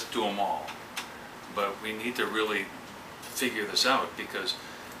is to just do them all. But we need to really figure this out, because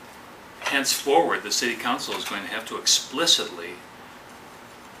henceforward the city council is going to have to explicitly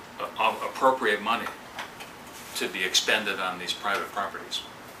appropriate money to be expended on these private properties.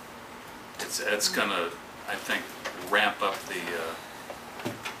 It's going to, I think, ramp up the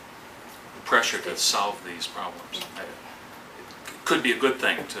pressure to solve these problems. It could be a good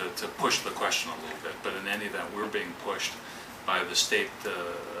thing to push the question a little bit, but in any event, we're being pushed by the state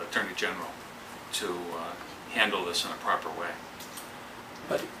attorney general to handle this in a proper way.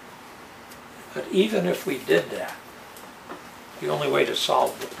 But even if we did that, the only way to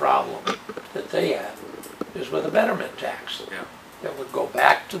solve the problem that they have is with a betterment tax. Yeah. That would go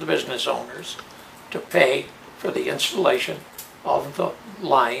back to the business owners to pay for the installation of the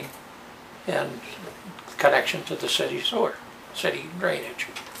line and connection to the city sewer, city drainage.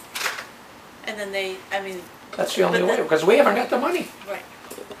 and then That's the only way, because we haven't got the money. Right.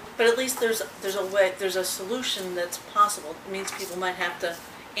 But at least there's a way, there's a solution that's possible. It means people might have to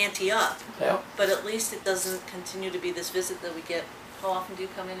ante up. Yeah. But at least it doesn't continue to be this visit that we get. How often do you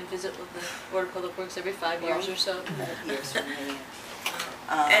come in and visit with the Board of Public Works? Every 5 years or so? Years from now,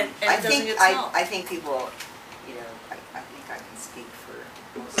 And it doesn't get solved. I think people, I think I can speak for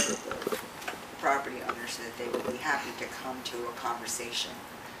most of the property owners that they would be happy to come to a conversation,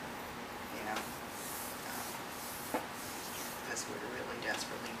 because we're really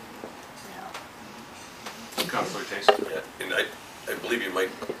desperately needing help. Councilor Tayson. Yeah, and I believe you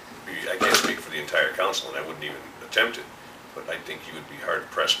might be, I can't speak for the entire council, and I wouldn't even attempt it, but I think you would be hard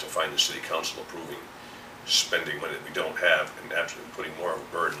pressed to find the city council approving spending money that we don't have and absolutely putting more of a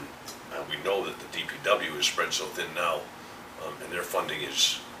burden. We know that the DPW is spread so thin now, and their funding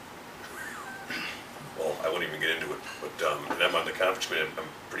is, well, I won't even get into it, but, and I'm on the conference committee, I'm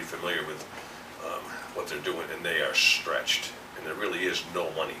pretty familiar with what they're doing, and they are stretched, and there really is no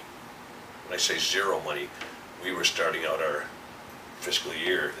money. When I say zero money, we were starting out our fiscal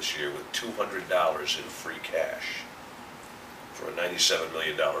year this year with $200 in free cash for a $97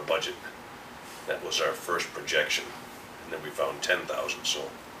 million budget. That was our first projection, and then we found 10,000. So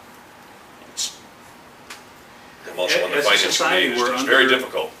it's, I'm also on the finance committee. It's very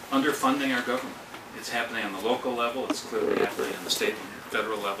difficult. Underfunding our government. It's happening on the local level. It's clearly happening on the state and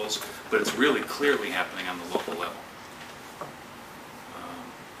federal levels, but it's really clearly happening on the local level.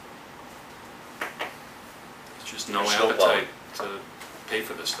 There's just no appetite to pay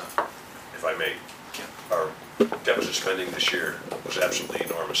for this stuff. If I may, our deficit spending this year was absolutely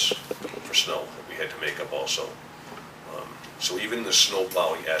enormous for snow that we had to make up also. So even the snow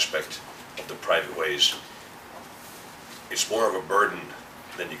plowing aspect of the private ways, it's more of a burden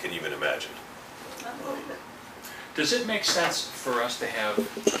than you can even imagine. Does it make sense for us to have,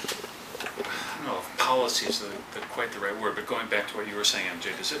 I don't know if policy is quite the right word, but going back to what you were saying,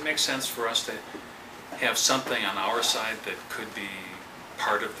 MJ, does it make sense for us to have something on our side that could be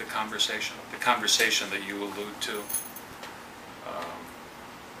part of the conversation that you allude to?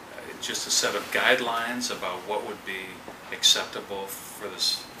 Just a set of guidelines about what would be acceptable for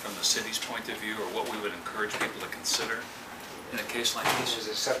this, from the city's point of view, or what we would encourage people to consider in a case like this? Is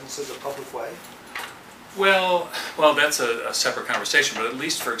acceptance of the public way? Well, that's a separate conversation, but at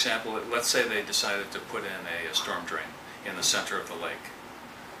least, for example, let's say they decided to put in a storm drain in the center of the lake.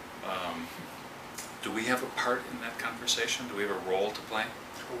 Do we have a part in that conversation? Do we have a role to play?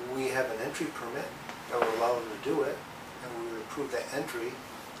 We have an entry permit that will allow them to do it, and we would approve that entry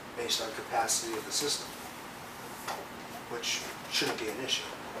based on capacity of the system, which shouldn't be an issue.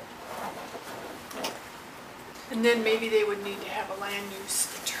 And then maybe they would need to have a land use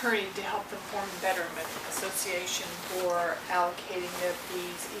attorney to help them form a betterment association for allocating their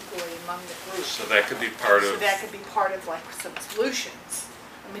fees equally among the group. So that could be part of... So that could be part of like some solutions.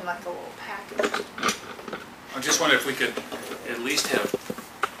 I mean, like a little package. I just wonder if we could at least have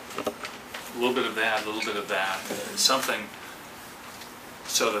a little bit of that, something,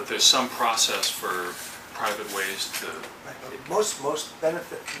 so that there's some process for private ways to... Most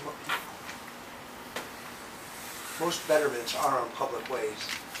betterments are on public ways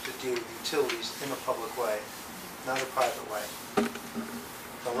to deal with utilities in a public way, not a private way.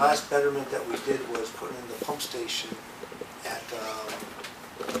 The last betterment that we did was putting in the pump station at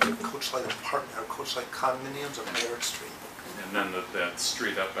Coach Light Apartment, or Coach Light Condominiums on Barrett Street. And then that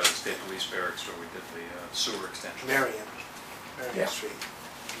street up by the State Police Barracks where we did the sewer extension. Marion Street.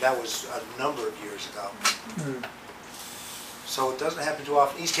 That was a number of years ago. So it doesn't happen too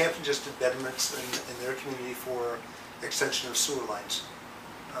often. East Hampton just did betterments in their community for extension of sewer lines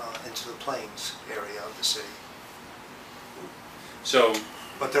into the Plains area of the city. So,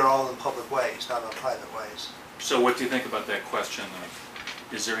 but they're all in public ways, not on private ways. So what do you think about that question of,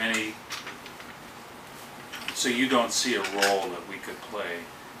 is there any, so you don't see a role that we could play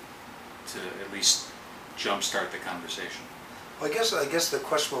to at least jumpstart the conversation? Well, I guess the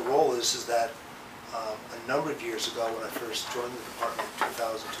question of role is that a number of years ago when I first joined the department in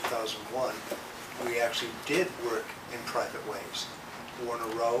 2000, 2001, we actually did work in private ways. Warner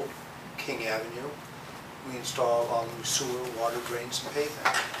Row, King Avenue, we installed all new sewer, water drains, and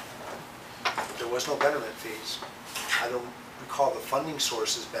pavement. There was no betterment fees. I don't recall the funding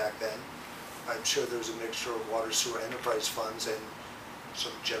sources back then. I'm sure there was a mixture of water, sewer, enterprise funds and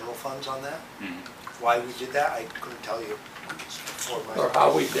some general funds on that. Why we did that, I couldn't tell you. Or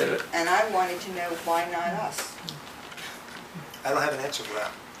how we did it. And I wanted to know why not us? I don't have an answer for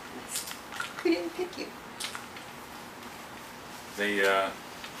that. We didn't pick you.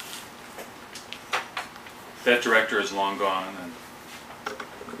 That director is long gone, and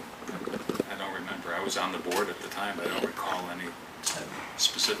I don't remember. I was on the board at the time, but I don't recall any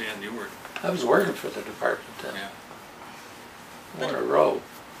specific, and you were. I was working for the department then. Yeah. On a road.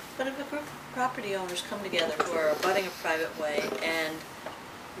 But if a group of property owners come together who are abutting a private way and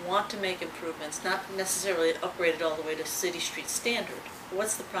want to make improvements, not necessarily upgrade it all the way to city street standard,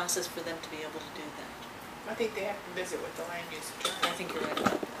 what's the process for them to be able to do that? I think they have to visit with the land use attorney. I think you're right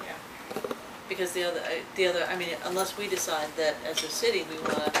about that. Yeah. Because the other, I mean, unless we decide that as a city we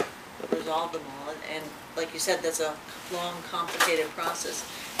want to resolve them all, and like you said, that's a long, complicated process,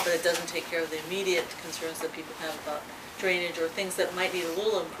 but it doesn't take care of the immediate concerns that people have about drainage or things that might need a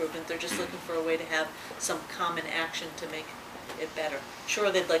little improvement. They're just looking for a way to have some common action to make it better. Sure,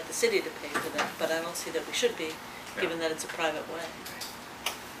 they'd like the city to pay for that, but I don't see that we should be, given that it's a private way.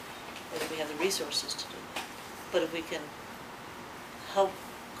 Or if we have the resources to do that. But if we can help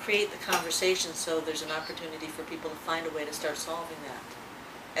create the conversation so there's an opportunity for people to find a way to start solving that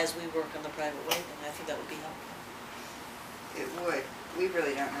as we work on the private way, then I think that would be helpful. It would. We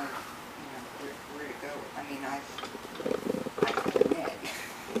really don't know, where to go. I mean, I know Ned.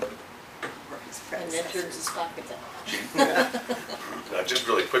 And Ned turns his pockets out. Just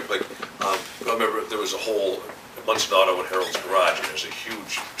really quick, I remember there was a Munson Auto in Harold's garage, and there's a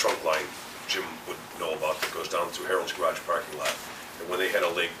huge trunk line Jim would know about that goes down through Harold's garage parking lot. And when they had a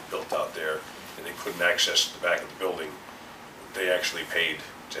lake built out there and they couldn't access the back of the building, they actually paid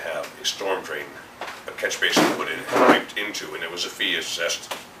to have a storm drain, a catch basin put in and piped into, and there was a fee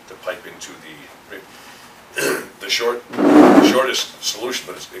assessed to pipe into the shortest solution,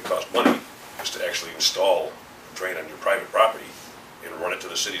 but it costs money, is to actually install a drain on your private property and run it to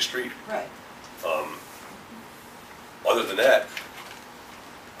the city street. Right. Other than that,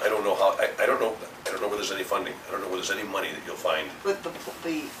 I don't know how. I don't know where there's any funding. I don't know where there's any money that you'll find. But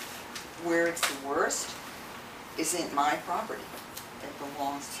where it's the worst isn't my property. It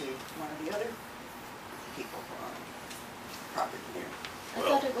belongs to one of the other people who own property there. I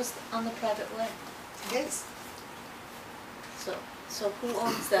thought it was on the private way. It is. So who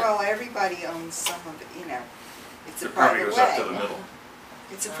owns that? Well, everybody owns some of it, it's a It probably private goes way. up to the middle.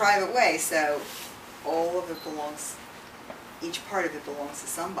 It's a private way, so all of it belongs, each part of it belongs to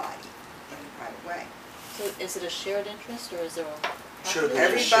somebody in the private way. So is it a shared interest, or is there Sure, they're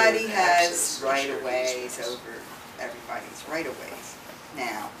Everybody shared has access, right shared of ways easements. over everybody's right of ways.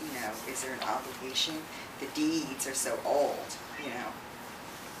 Now, is there an obligation? The deeds are so old,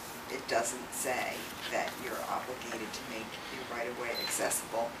 it doesn't say that you're obligated to make your right of way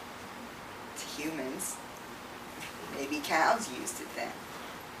accessible to humans. Maybe cows used it then.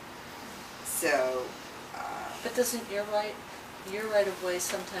 So, But doesn't your right of way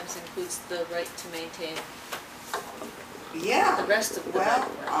sometimes includes the right to maintain yeah. the rest of the Well,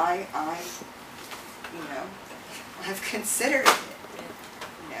 right of way? I've considered it.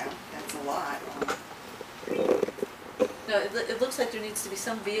 That's a lot. No, it looks like there needs to be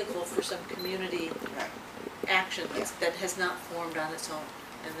some vehicle for some community Right. action that has not formed on its own,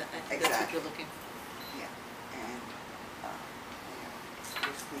 and I think that's what you're looking for. Yeah, and,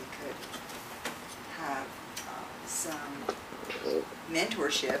 if we could have some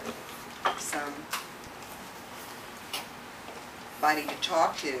mentorship, somebody to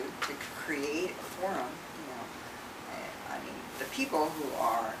talk to create a forum, the people who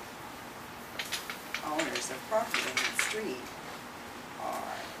are owners of property in the street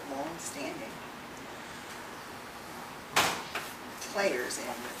are long-standing players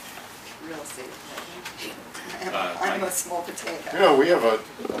in real estate. I'm a small potato. We have a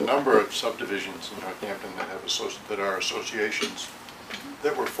number of subdivisions in Northampton that have that are associations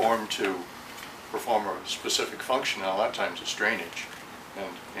that were formed to perform a specific function. Now, a lot of times it's drainage,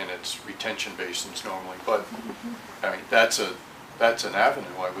 and it's retention basins normally. But I mean, that's an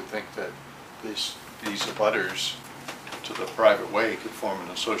avenue. I would think that these abutters to the private way could form an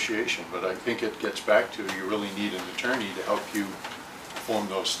association. But I think it gets back to you really need an attorney to help you form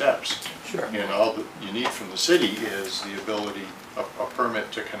those steps. Sure. And all that you need from the city is the ability, a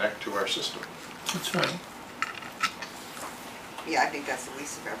permit to connect to our system. That's right. Yeah, I think that's the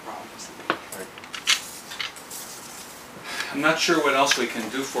least of our problems. Right. I'm not sure what else we can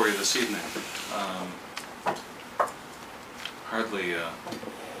do for you this evening. Hardly,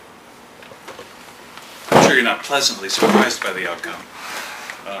 I'm sure you're not pleasantly surprised by the outcome.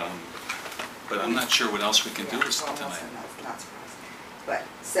 But I'm not sure what else we can do this tonight. Not surprised. But,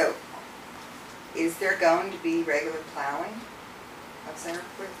 so, is there going to be regular plowing of Center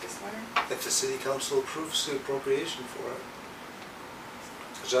Court this winter? If the city council approves the appropriation for it.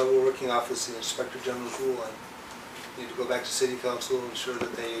 Because all we're working off is the Inspector General's rule, and need to go back to city council and ensure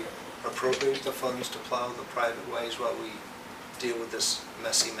that they appropriate the funds to plow the private ways while we deal with this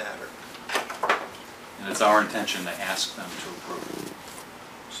messy matter. And it's our intention to ask them to approve.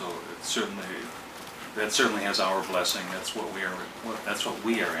 So that certainly has our blessing. That's what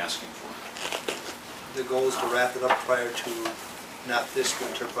we are asking for. The goal is to wrap it up prior to not this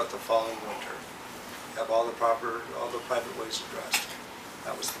winter, but the following winter. Have all the private ways addressed.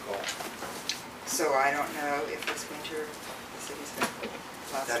 That was the goal. So I don't know if this winter the city's going to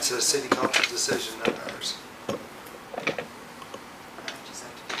plow. That's a city council decision, not ours. I just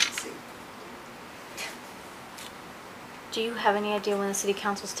have to wait and see. Do you have any idea when the city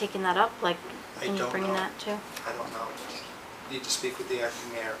council's taking that up? Like, I can you don't bring know. that too? I don't know. Need to speak with the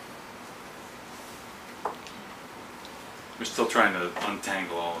acting mayor. We're still trying to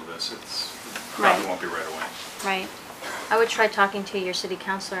untangle all of this. Probably won't be right away. Right. I would try talking to your city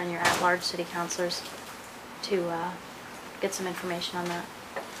councilor and your at-large city councilors to get some information on that.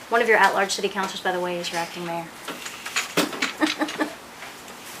 One of your at-large city councilors, by the way, is your acting mayor.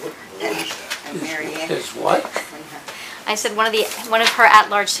 And Mary Ann. Is what? I said one of her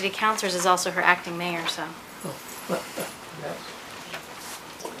at-large city councilors is also her acting mayor, so.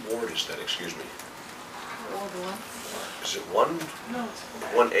 What ward is that, excuse me? Ward 1? Is it 1? No, it's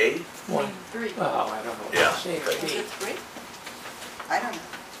 1A? 3. Oh, I don't know. Yeah. Say it. Okay. Is it 3? I don't know.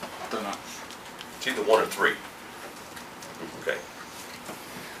 Don't know. It's either 1 or 3. Okay.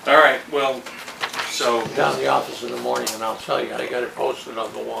 All right, well, so Down to the office in the morning and I'll tell you, I got it posted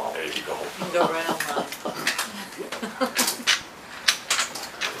on the wall. There you go. You can go right online.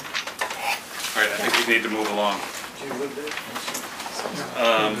 all right, I think we need to move along. Do you live there?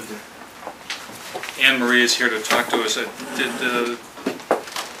 Anne Marie is here to talk to us.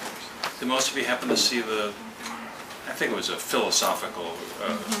 Did most of you happen to see I think it was a philosophical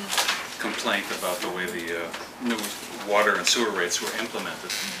complaint about the way the new water and sewer rates were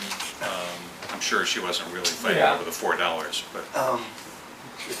implemented. I'm sure she wasn't really fighting over the $4, but.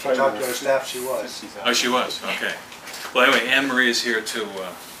 If you talk to our staff, she was. Oh, she was, okay. Well, anyway, Anne Marie is here to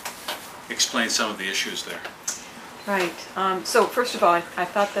explain some of the issues there. Right. So first of all, I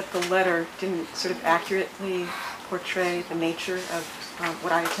thought that the letter didn't sort of accurately portray the nature of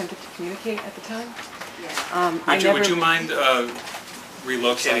what I attempted to communicate at the time. Yeah. Would you mind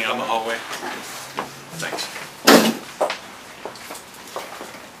relocating on the hallway? Thanks.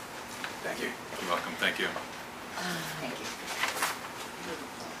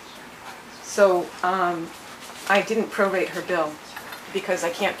 So I didn't prorate her bill because I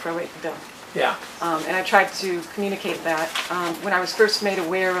can't prorate the bill. Yeah. And I tried to communicate that. When I was first made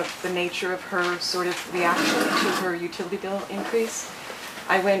aware of the nature of her sort of reaction to her utility bill increase,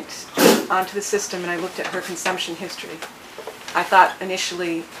 I went onto the system and I looked at her consumption history. I thought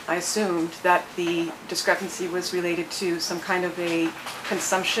initially, I assumed that the discrepancy was related to some kind of a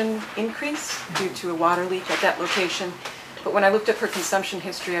consumption increase due to a water leak at that location. But when I looked at her consumption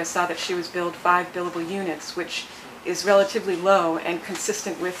history, I saw that she was billed 5 billable units, which is relatively low and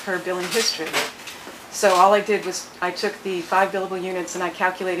consistent with her billing history. So all I did was I took the 5 billable units and I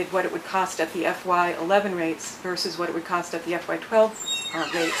calculated what it would cost at the FY11 rates versus what it would cost at the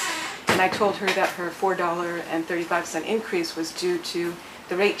FY12 rates. And I told her that her $4.35 increase was due to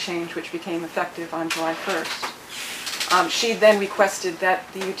the rate change, which became effective on July 1st. She then requested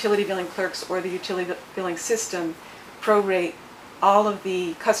that the utility billing clerks or the utility billing system prorate all of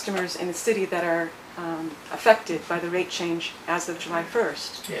the customers in the city that are affected by the rate change as of July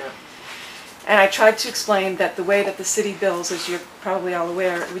 1st. Yeah. And I tried to explain that the way that the city bills, as you're probably all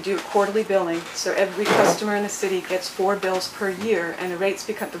aware, we do quarterly billing, so every customer in the city gets 4 bills per year, and the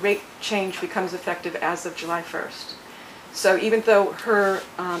rate change becomes effective as of July 1st. So even though her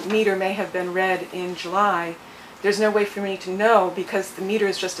meter may have been read in July, there's no way for me to know because the meter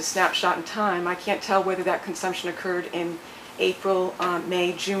is just a snapshot in time. I can't tell whether that consumption occurred in April,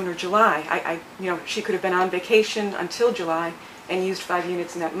 May, June, or July. She could have been on vacation until July and used 5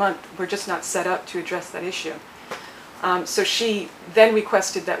 units in that month. We're just not set up to address that issue. So she then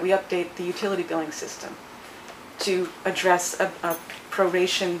requested that we update the utility billing system to address a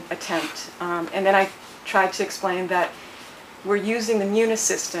proration attempt. And then I tried to explain that we're using the MUNIS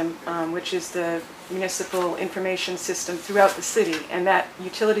system, which is the municipal information system throughout the city, and that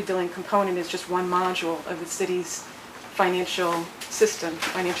utility billing component is just one module of the city's financial system,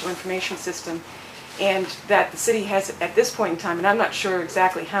 financial information system, and that the city has, at this point in time, and I'm not sure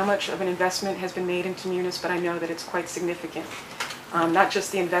exactly how much of an investment has been made into MUNIS, but I know that it's quite significant. Not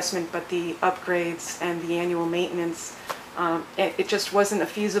just the investment, but the upgrades and the annual maintenance. It just wasn't a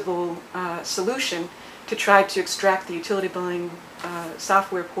feasible solution to try to extract the utility billing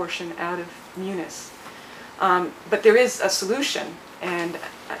software portion out of MUNIS. But there is a solution, and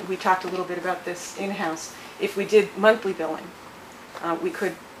we talked a little bit about this in-house. If we did monthly billing, we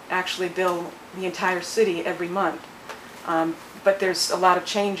could actually bill the entire city every month. But there's a lot of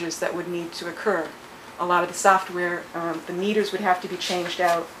changes that would need to occur. A lot of the software, the meters would have to be changed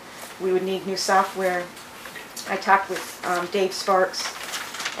out. We would need new software. I talked with Dave Sparks,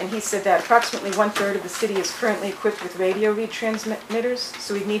 and he said that approximately 1/3 of the city is currently equipped with radio read transmitters,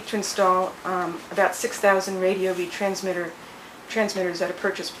 so we'd need to install about 6,000 radio read transmitters at a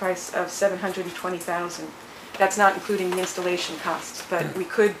purchase price of $720,000. That's not including the installation costs, but we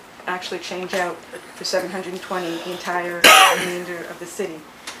could actually change out for $720,000 the entire remainder of the city.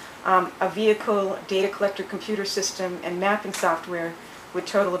 A vehicle data collector computer system and mapping software would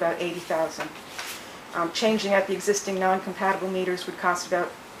total about $80,000. Changing out the existing non-compatible meters would cost about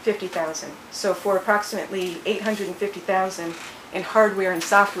 $50,000. So for approximately $850,000 in hardware and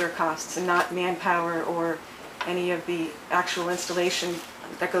software costs, and not manpower or any of the actual installation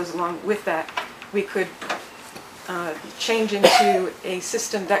that goes along with that, we could change into a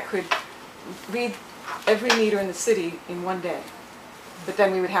system that could read every meter in the city in one day. But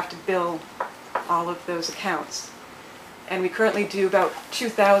then we would have to bill all of those accounts. And we currently do about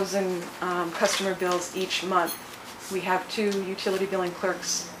 2,000 customer bills each month. We have 2 utility billing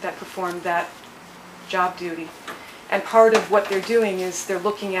clerks that perform that job duty. And part of what they're doing is they're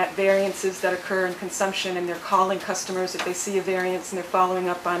looking at variances that occur in consumption, and they're calling customers if they see a variance, and they're following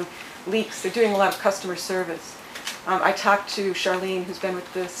up on leaks. They're doing a lot of customer service. I talked to Charlene, who's been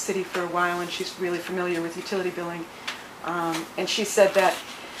with the city for a while, and she's really familiar with utility billing. And she said that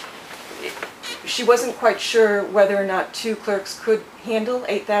she wasn't quite sure whether or not 2 clerks could handle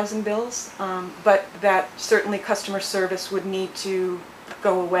 8,000 bills, but that certainly customer service would need to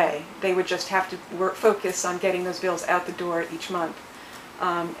go away. They would just have to focus on getting those bills out the door each month.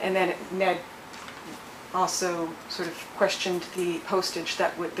 And then Ned also sort of questioned the postage.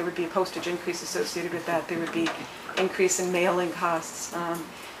 There would be a postage increase associated with that. There would be increase in mailing costs.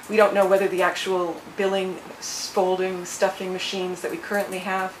 We don't know whether the actual billing, folding, stuffing machines that we currently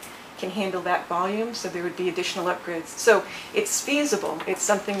have can handle that volume, so there would be additional upgrades. So it's feasible. It's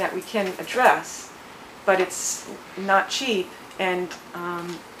something that we can address, but it's not cheap, and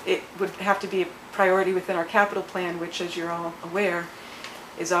it would have to be a priority within our capital plan, which, as you're all aware,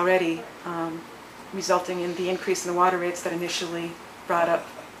 is already resulting in the increase in the water rates that initially brought up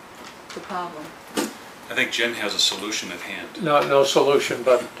the problem. I think Jen has a solution at hand. No solution,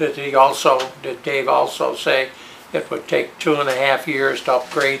 but did Dave also say it would take 2.5 years to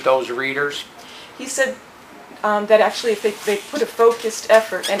upgrade those readers? He said that actually if they put a focused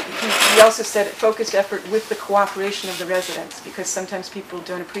effort, and he also said a focused effort with the cooperation of the residents, because sometimes people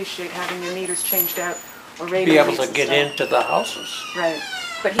don't appreciate having their meters changed out or radio Be able reads to and get stuff. into the houses. Right,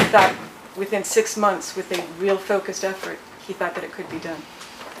 but he thought within 6 months, with a real focused effort, he thought that it could be done.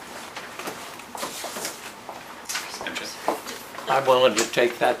 I'm willing to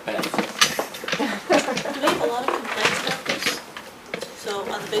take that bet. Do we have a lot of complaints about this? So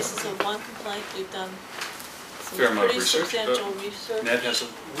on the basis of one complaint, we've done some Fair amount of pretty research. substantial research. Ned has a,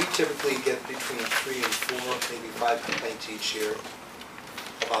 We typically get between 3 and 4, maybe 5 complaints each year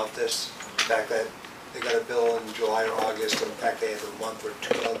about this. The fact that they got a bill in July or August, and in fact they had a month or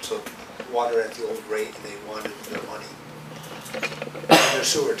 2 months of water at the old rate and they wanted their money. And their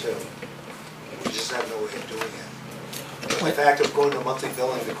sewer too. We just have no way of doing it. The fact of going to monthly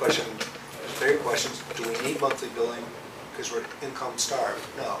billing, the question, the bigger question is, do we need monthly billing because we're income starved?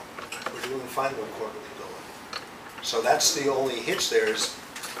 No, we're doing fine with quarterly billing. So that's the only hitch there is,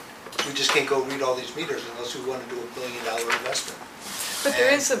 we just can't go read all these meters unless we want to do $1 billion investment. But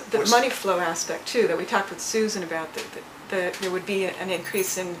there is the money flow aspect too, that we talked with Susan about, that there would be an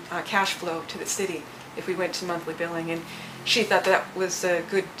increase in cash flow to the city if we went to monthly billing. And she thought that was a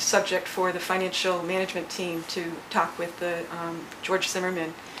good subject for the financial management team to talk with the George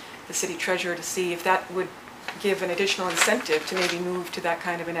Zimmerman, the city treasurer, to see if that would give an additional incentive to maybe move to that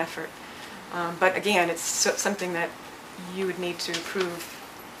kind of an effort. But again, it's something that you would need to approve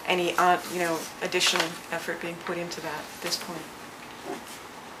any additional effort being put into that at this point.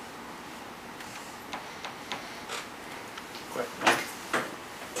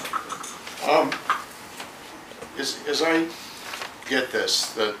 As I get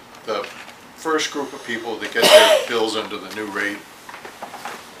this, the first group of people that get their bills under the new rate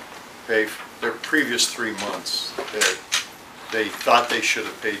pay their previous 3 months. They thought they should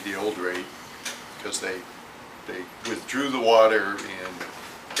have paid the old rate because they withdrew the water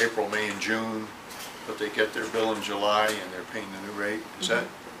in April, May, and June, but they get their bill in July and they're paying the new rate. Is that?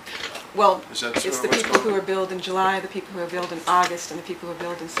 Well, Is that it's sort of the what's people going who on? are billed in July, the people who are billed in August, and the people who are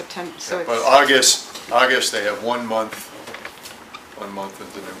billed in September. So Yeah, it's, but August they have 1 month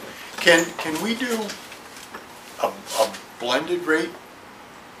of the new. Can we do a blended rate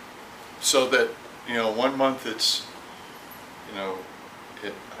so that 1 month it's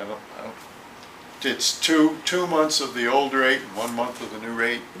it's two months of the old rate and 1 month of the new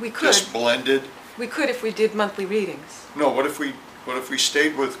rate? We could. Just blended? we could if we did monthly readings. No, what if we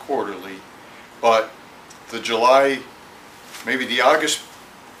stayed with quarterly, but the July, maybe the August,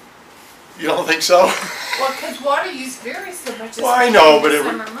 you don't think so? Well, because water use varies so much, Well, I know, especially but in it the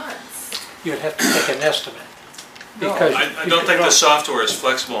would- summer months. You'd have to take an estimate. No. Because I don't think the software is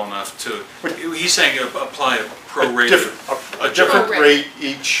flexible enough to, he's saying apply a prorated, A different rate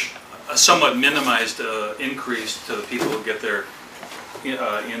each. a somewhat minimized increase to the people who get their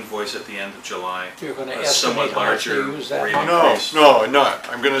invoice at the end of July. You're going to A estimate somewhat how much you larger use that rate month? increase. No, I'm not.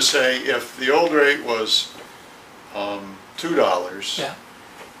 I'm going to say if the old rate was $2 Yeah.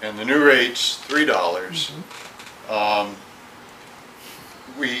 and the new rate's $3,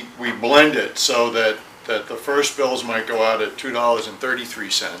 we blend it so that the first bills might go out at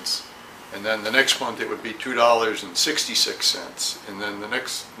 $2.33, and then the next month it would be $2.66, and then the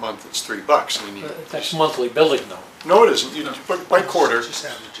next month it's $3. And you need, That's monthly billing though. no, it isn't. You by quarter. Just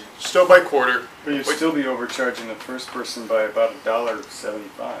averaging. Still by quarter. But you'd still be overcharging the first person by about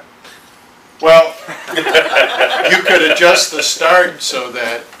 $1.75. Well, you could adjust the start so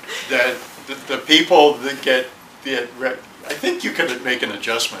that the people that get I think you could make an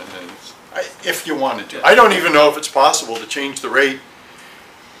adjustment if you wanted to. I don't even know if it's possible to change the rate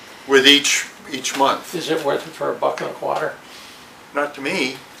with each month. Is it worth it for $1.25? Not to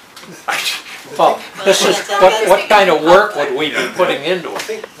me. Well, this is, what kind of work would we be putting into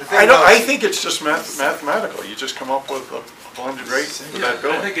it? I think it's just mathematical. You just come up with a blended rate for that I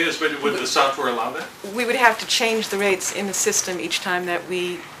billing. think it is, but would the software allow that? We would have to change the rates in the system each time that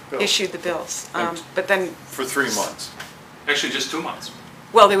we issued the bills. But then, For 3 months. Actually, just 2 months.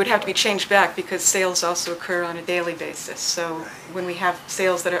 well, they would have to be changed back because sales also occur on a daily basis. So when we have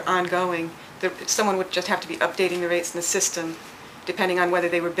sales that are ongoing, someone would just have to be updating the rates in the system depending on whether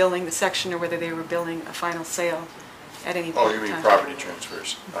they were billing the section or whether they were billing a final sale at any Oh, point you in mean time. property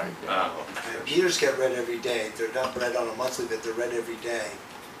transfers? Right. Meters get read every day. They're not read on a monthly, but they're read every day.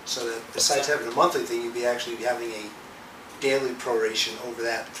 So that besides having a monthly thing, you'd be actually having a daily proration over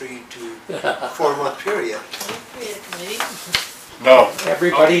that 3 to 4 month period. Can we create a committee? No.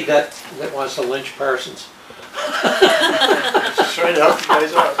 Everybody that wants to lynch Parsons. Just trying to help you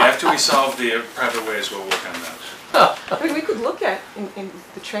guys out. After we solve the private ways, we'll work on that. I mean, we could look at, in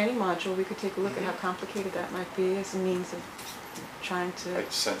the training module, we could take a look at how complicated that might be as a means of trying to. I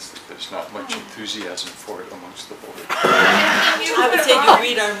sense that there's not much enthusiasm for it amongst the board. I would say you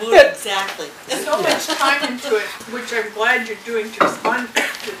read our mood exactly. So much time into it, which I'm glad you're doing to respond to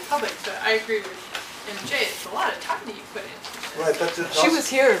the public, but I agree with MJ, it's a lot of time that you put into this. Right, but She was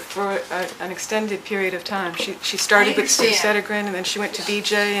here for an extended period of time. She started with Sue understand. Settergren, and then she went to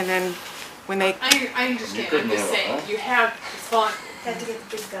BJ, and then when they, I understand, I'm just saying, you have responded. Had to get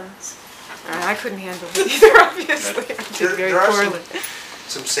the big guns. I couldn't handle it either, obviously. I did very there are poorly.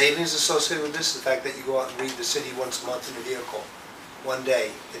 some savings associated with this, the fact that you go out and read the city once a month in a vehicle. One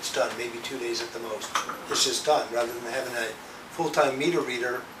day, it's done, maybe 2 days at the most. It's just done, rather than having a full-time meter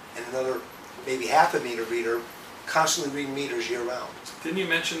reader and another, maybe half a meter reader, constantly reading meters year-round. Didn't you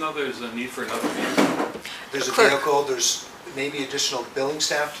mention, though, there's a need for another vehicle? There's a vehicle, there's maybe additional billing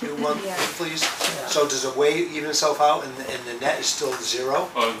staff to do monthlies. So does it weigh even itself out and the net is still zero?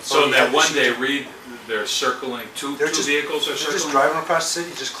 Oh, so in that one day read, they're circling, two vehicles are They're circling? just driving across the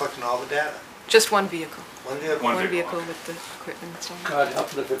city, just collecting all the data. Just one vehicle. One vehicle. One vehicle with the equipment and so on. God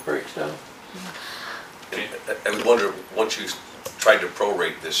help it if it breaks down. I would wonder, once you tried to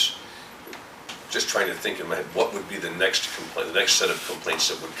prorate this, just trying to think in my head, what would be the next complaint, the next set of complaints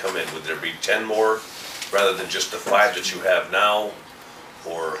that would come in? Would there be 10 more rather than just the 5 that you have now?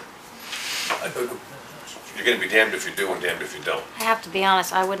 Or, you're gonna be damned if you do and damned if you don't. I have to be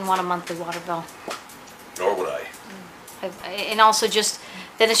honest, I wouldn't want a monthly water bill. Nor would I. And also just,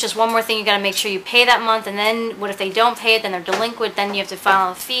 then it's just one more thing you gotta make sure you pay that month, and then what if they don't pay it, then they're delinquent, then you have to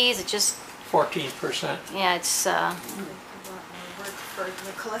file the fees, it just, 14%. yeah, it's, Work for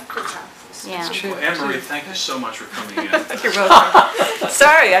the collector's office. yeah. Well, Anne Marie, thank you so much for coming in. You're welcome.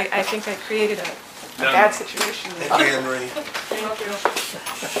 Sorry, I think I created a bad situation. Thank you, Anne Marie.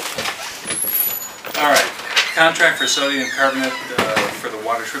 All right, contract for sodium carbonate for the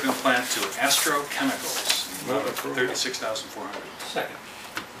water treatment plant to Astro Chemicals, amount of $36,400. Second.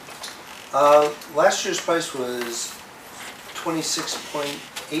 Last year's price was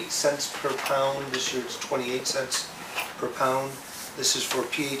 26.8 cents per pound. This year it's 28 cents per pound. This is for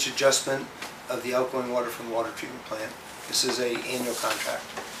pH adjustment of the outgoing water from the water treatment plant. This is an annual contract.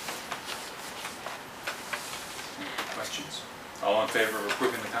 Questions? All in favor of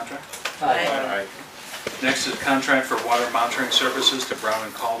approving the contract? Aye. Next is contract for water monitoring services to Brown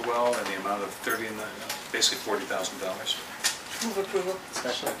and Caldwell in the amount of basically $40,000. Move approval.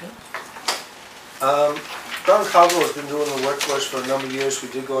 Second. Brown and Caldwell has been doing the work for us for a number of years. We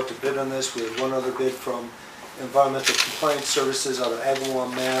did go out to bid on this. We had one other bid from Environmental Compliance Services out of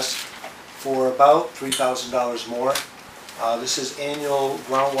Agawam, Mass. for about $3,000 more. This is annual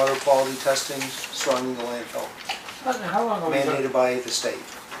groundwater quality testing surrounding the landfill, How long are we gonna, mandated by the state.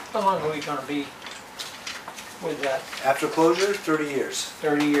 how long are we gonna be with that? After closure, 30 years.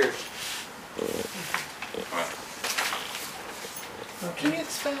 30 years. Can you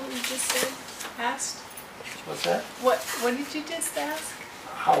explain what you just said, asked? What's that? What did you just ask?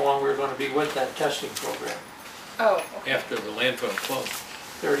 How long we're gonna be with that testing program? Oh, okay. After the landfill closed.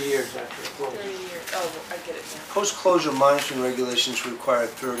 30 years after it 30 closes. years, oh, I get it now. Post-closure monitoring regulations require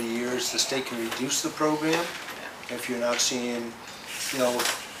 30 years. The state can reduce the program if you're not seeing,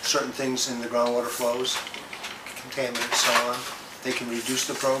 certain things in the groundwater flows, contaminants, so on. They can reduce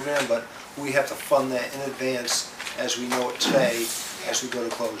the program, but we have to fund that in advance as we know it today, as we go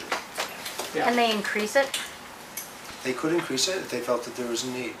to closure. And they increase it? They could increase it if they felt that there was a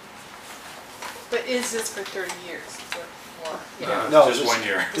need. But is this for 30 years? Or, No, just 1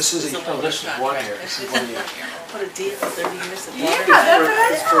 year. This is Oh, this is 1 year. This is 1 year. What a deal, 30 years of yeah, water. that's what I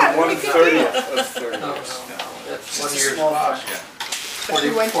It's thought. for What a good deal. 1/30 of 30 No, years. that's Just 1 a year's small cost. Yeah. But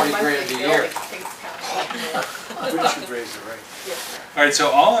you went to 40 monthly grand a bill, year. it takes count. We should raise the rate. All right, so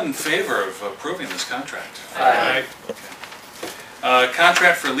all in favor of approving this contract? Aye.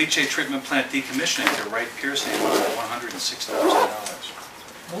 Contract for leachate treatment plant decommissioning to Wright Pierce, the amount of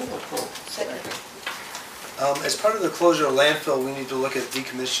 $106,000. Move approval. As part of the closure of landfill, we need to look at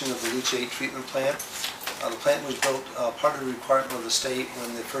decommissioning of the leachate treatment plant. The plant was built, part of the requirement of the state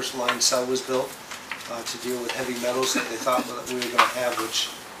when the first line cell was built to deal with heavy metals that they thought that we were going to have, which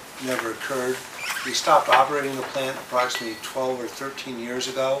never occurred. We stopped operating the plant approximately 12 or 13 years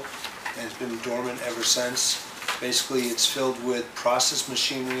ago, and it's been dormant ever since. Basically, it's filled with process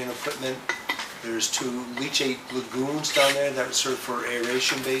machinery and equipment. There's 2 leachate lagoons down there that would serve for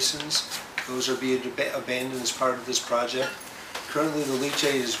aeration basins. Those are being abandoned as part of this project. Currently, the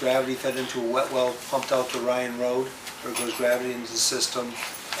leachate is gravity fed into a wet well pumped out to Ryan Road, where it goes gravity into the system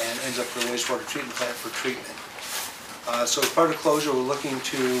and ends up at the wastewater treatment plant for treatment. So as part of closure, we're looking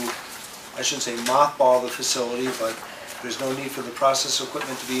to, I shouldn't say mothball the facility, but there's no need for the process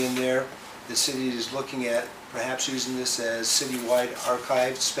equipment to be in there. The city is looking at perhaps using this as citywide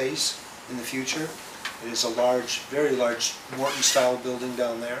archive space in the future. It is a large, very large Morton-style building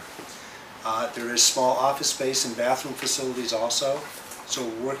down there. There is small office space and bathroom facilities also. So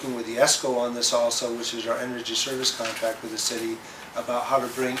we're working with the ESCO on this also, which is our energy service contract with the city, about how to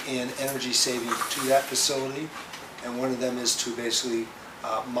bring in energy saving to that facility. And one of them is to basically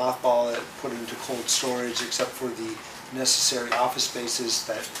mothball it, put it into cold storage, except for the necessary office spaces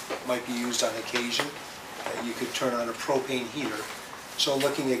that might be used on occasion. You could turn on a propane heater. So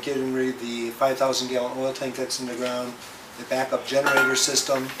looking at getting rid of the 5,000-gallon oil tank that's in the ground, the backup generator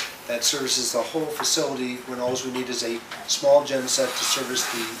system that services the whole facility when all we need is a small gen set to service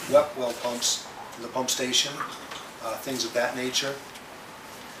the wet well pumps for the pump station, things of that nature.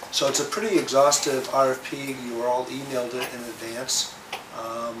 So it's a pretty exhaustive RFP. You were all emailed it in advance.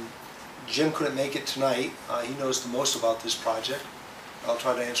 Jim couldn't make it tonight. He knows the most about this project. I'll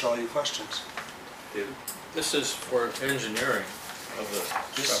try to answer all your questions. David? This is for engineering of the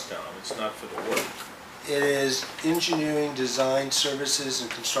shutdown. It's not for the work. It is engineering, design services, and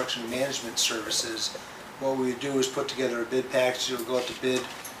construction management services. What we would do is put together a bid package. It would go out to bid.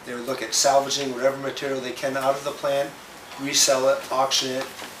 They would look at salvaging whatever material they can out of the plant, resell it, auction it,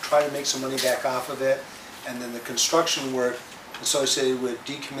 try to make some money back off of it, and then the construction work associated with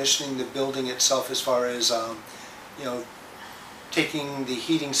decommissioning the building itself, as far as you know, taking the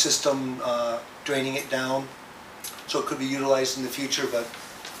heating system, draining it down, so it could be utilized in the future. But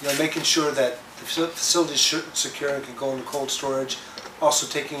you know, making sure that the facility is secure and can go into cold storage. Also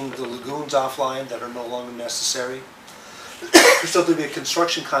taking the lagoons offline that are no longer necessary. So there'll be a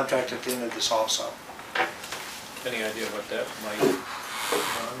construction contract at the end of this also. Any idea what that might?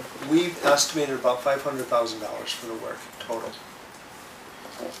 We've estimated about $500,000 for the work total.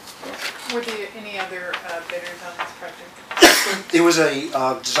 Were there any other bidders on this project? It was a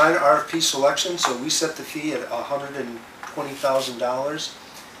design RFP selection, so we set the fee at $120,000.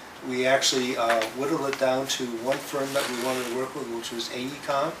 We actually whittled it down to one firm that we wanted to work with, which was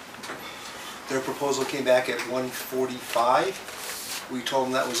AECom. Their proposal came back at $145,000. We told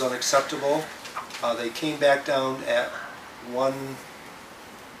them that was unacceptable. They came back down at $120,000,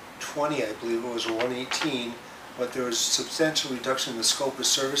 I believe it was, or $118,000, but there was substantial reduction in the scope of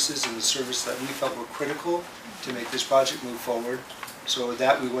services and the service that we felt were critical to make this project move forward. So with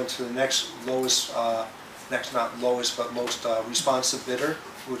that, we went to the next lowest, not lowest, but most responsive bidder,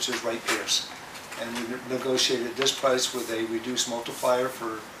 which is Wright Pierce. And we negotiated this price with a reduced multiplier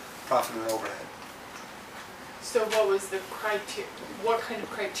for profit and overhead. So what was the criteria, what kind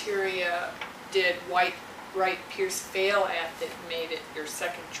of criteria did Wright Pierce fail at that made it your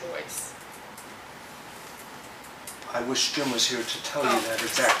second choice? I wish Jim was here to tell you that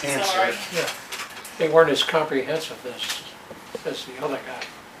exact answer. Sorry. Yeah. They weren't as comprehensive as the other guy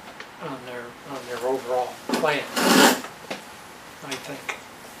on their overall plan, I think.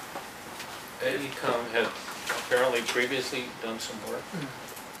 AECom had apparently previously done some work.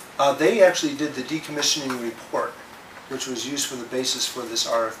 They actually did the decommissioning report, which was used for the basis for this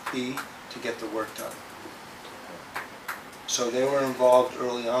RFP to get the work done. So they were involved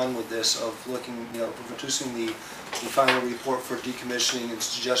early on with this, of looking, you know, producing the final report for decommissioning and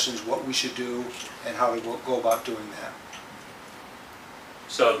suggestions what we should do and how to go about doing that.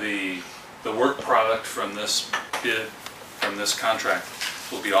 So the work product from this bid, from this contract,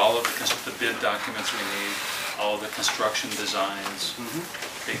 will be all of the bid documents we need, all of the construction designs,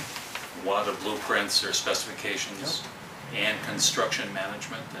 a lot of blueprints or specifications, and construction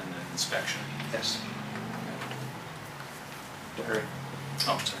management and inspection. Yes. Larry?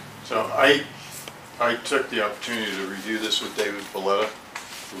 Oh, sorry. So I took the opportunity to review this with David Valletta,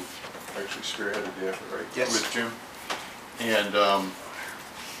 who actually spearheaded the effort, right? Yes. With Jim. And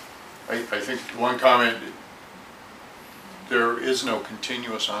I think one comment, there is no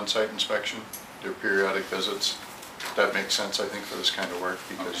continuous on-site inspection. There are periodic visits. That makes sense, I think, for this kind of work,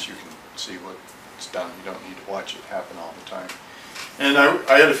 because you can see what's done. You don't need to watch it happen all the time. And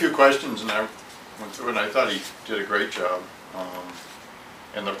I had a few questions, and I went through it, and I thought he did a great job.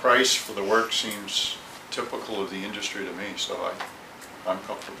 And the price for the work seems typical of the industry to me, so I'm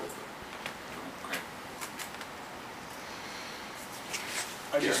comfortable with it.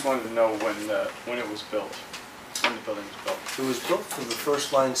 I just wanted to know when it was built, when the building was built. It was built for the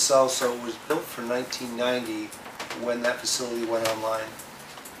first line cell, so it was built for 1990 when that facility went online.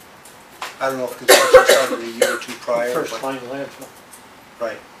 I don't know if construction started a year or two prior. First but- line landfill.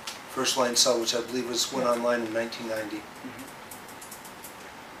 Right. First line cell, which I believe went online in 1990.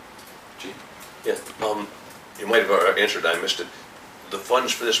 Yeah, you might have answered, I missed it. The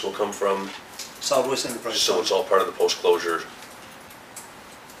funds for this will come from, Southwest Enterprise so Fund. it's all part of the post-closure?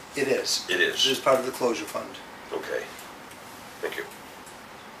 It is. It is. It is part of the closure fund. Okay, thank you.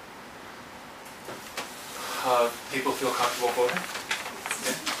 People feel comfortable voting?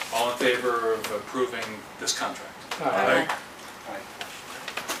 Yeah. All in favor of approving this contract? Aye.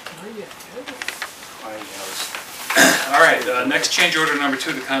 All right, next change order number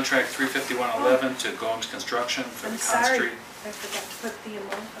 2, the contract 35111 to Gomes Construction for the I'm Con sorry, Street. I forgot to put the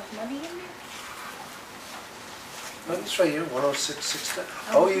amount of money in there. Oh, that's right here, 106.6.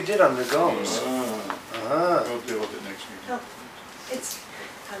 Oh, you did under Gomes. We'll deal with it next meeting. Oh, it's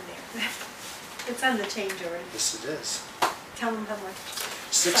on there. It's on the change already. Yes, it is. Tell them how much.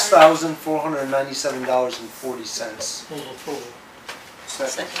 $6,497.40.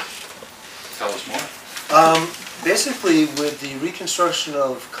 Second. Tell us more. Basically, with the reconstruction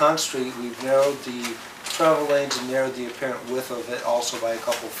of Con Street, we've narrowed the travel lanes and narrowed the apparent width of it also by a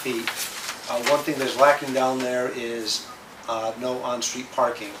couple feet. One thing that's lacking down there is no on-street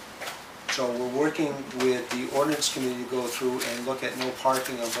parking. So we're working with the ordinance committee to go through and look at no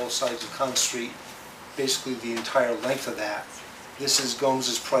parking on both sides of Con Street, basically the entire length of that. This is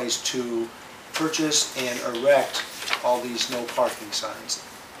Gomes's price to purchase and erect all these no parking signs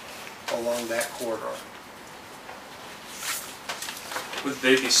along that corridor. Would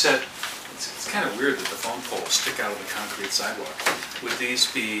they be set, it's kind of weird that the phone poles stick out of the concrete sidewalk. Would these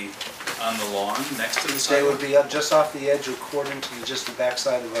be on the lawn next to the They sidewalk? would be up just off the edge according to just the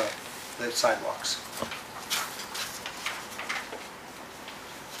backside of the sidewalks.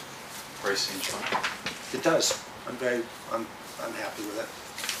 Price seems fine. It does. I'm happy with it.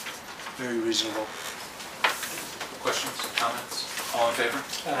 Very reasonable. Questions, comments? All in favor?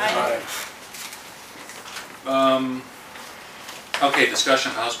 Aye. Okay,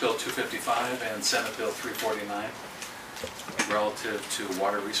 discussion of House Bill 255 and Senate Bill 349 relative to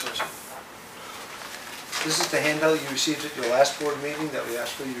water resources. This is the handout you received at your last board meeting that we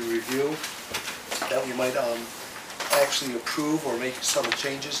asked for you to review, that we might actually approve or make subtle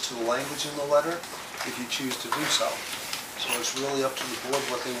changes to the language in the letter if you choose to do so. So it's really up to the board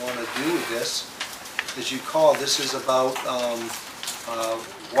what they want to do with this. As you call, this is about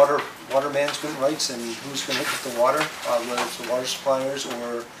water management rights and who's going to get the water, whether it's the water suppliers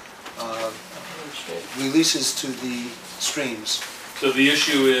or releases to the streams. So the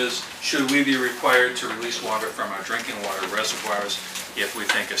issue is, should we be required to release water from our drinking water reservoirs if we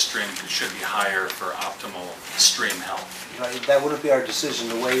think a stream should be higher for optimal stream health? That wouldn't be our decision.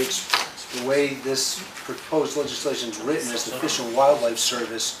 The way this proposed legislation is written is the Fish and Wildlife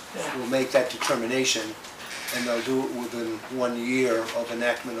Service will make that determination, and they'll do it within 1 year of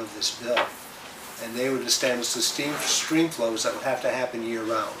enactment of this bill. And they would establish the stream flows that would have to happen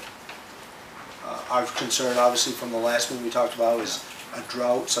year-round. Our concern, obviously, from the last one we talked about is a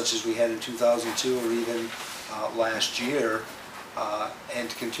drought such as we had in 2002 or even last year, and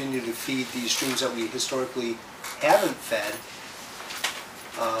to continue to feed these streams that we historically haven't fed,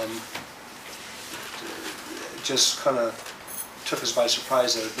 just kind of took us by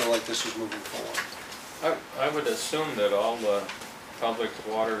surprise that a bill like this was moving forward. I would assume that all the public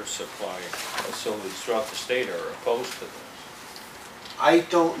water supply facilities throughout the state are opposed to this. I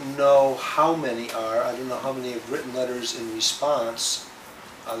don't know how many are. I don't know how many have written letters in response.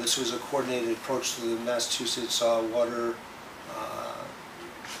 This was a coordinated approach to the Massachusetts Water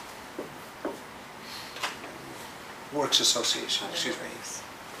Works Association, excuse me.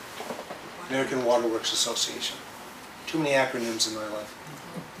 American Water Works Association. Too many acronyms in my life.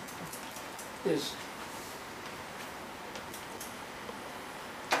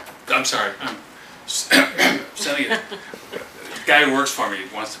 I'm sorry, I'm sending it. The guy who works for me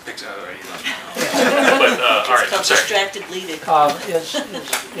wants to pick, but, all right, I'm sorry. Distracted leading.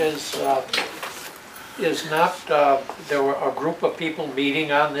 Is not, there were a group of people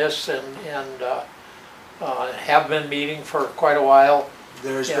meeting on this and have been meeting for quite a while.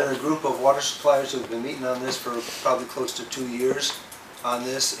 There's been a group of water suppliers who have been meeting on this for probably close to 2 years on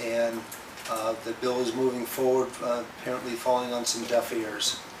this, and the bill is moving forward, apparently falling on some deaf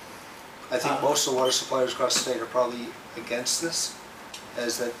ears. I think most of the water suppliers across the state are probably against this,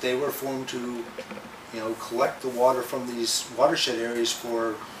 as that they were formed to, collect the water from these watershed areas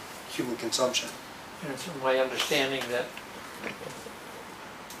for human consumption. And it's my understanding that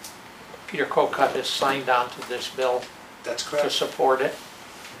Peter Kokut has signed on to this bill. That's correct. To support it.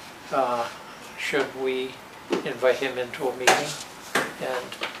 Should we invite him into a meeting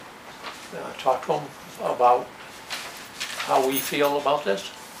and talk to them about how we feel about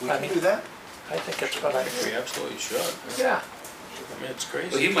this? We I can mean, do that. I think it's a good idea. We absolutely should. Yeah. I mean, it's crazy.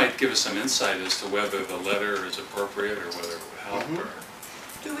 Well, he might give us some insight as to whether the letter is appropriate or whether it would help or.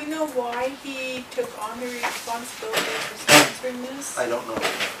 Do we know why he took on the responsibility for sponsoring this? I don't know.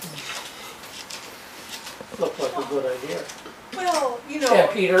 Looked like a good idea. Well, you know. And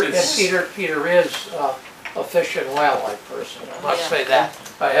Peter is a fish and wildlife person, I must say that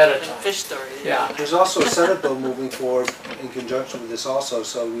ahead of time. Fish story. Yeah. There's also a Senate bill moving forward in conjunction with this also,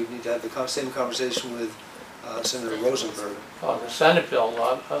 so we need to have the same conversation with Senator Rosenberg. The Senate bill,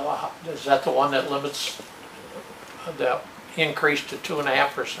 is that the one that limits the increase to 2.5%?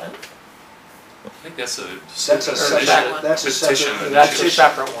 I think that's a That's a separate, that's a petition. separate. That's a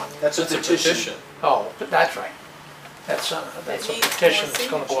separate one. That's a petition. Oh, that's right. That's a petition that's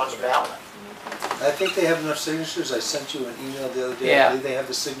gonna go on the ballot. I think they have enough signatures. I sent you an email the other day. Yeah. I believe they have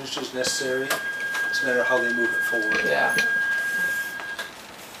the signatures necessary. It's a matter of how they move it forward. Yeah.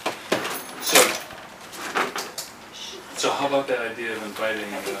 So how about that idea of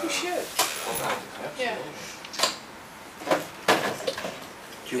inviting? I think we should. Yeah.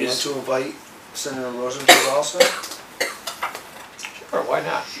 Do you want to invite Senator Rosenberg also? Sure, why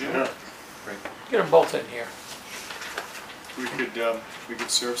not? Yeah. Get them both in here. We could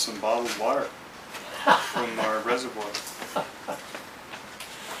serve some bottled water from our reservoir.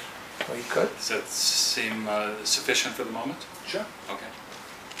 We could. Does that seem sufficient for the moment? Sure. Okay.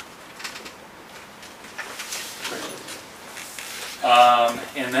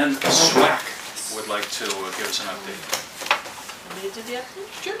 And then SWAC would like to give us an update. Want me to do the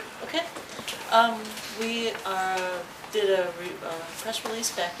update? Sure. Okay. We did a press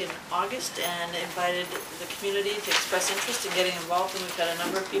release back in August and invited the community to express interest in getting involved, and we've got a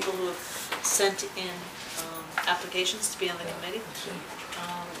number of people who have sent in applications to be on the committee.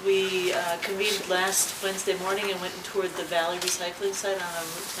 We convened last Wednesday morning and went and toured the Valley Recycling site on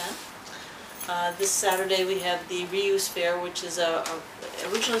Route 10. This Saturday we have the reuse fair, which is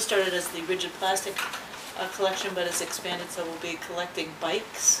originally started as the rigid plastic collection, but it's expanded, so we'll be collecting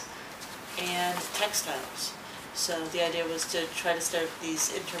bikes and textiles. So the idea was to try to start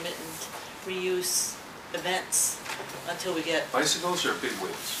these intermittent reuse events until we get Bicycles or big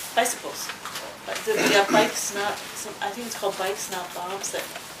wheels? bicycles. Yeah, bikes, not, I think it's called Bikes Not Bombs, that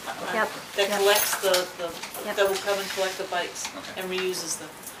collects that will come and collect the bikes and reuses them.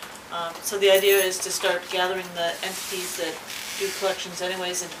 So the idea is to start gathering the entities that do collections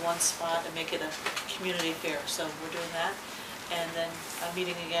anyways into one spot and make it a community fair. So we're doing that. And then a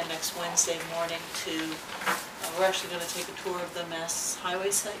meeting again next Wednesday morning to, we're actually going to take a tour of the Mass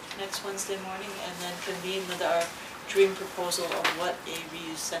Highway site next Wednesday morning and then convene with our dream proposal of what a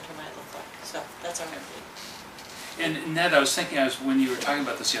reuse center might look like. So that's our update. And Ned, I was thinking, when you were talking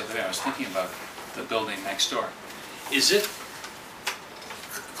about this the other day, I was thinking about the building next door. Is it,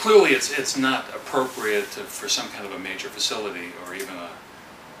 clearly it's not appropriate for some kind of a major facility or even a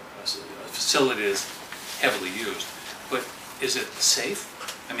facility that's heavily used, but is it safe?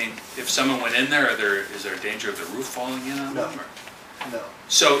 I mean, if someone went in there, is there a danger of the roof falling in on them? Or? No.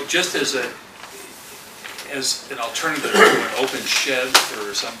 So just as an alternative to an open shed for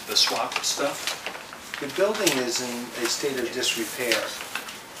the swap stuff? The building is in a state of disrepair.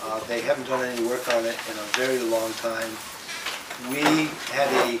 They haven't done any work on it in a very long time. We had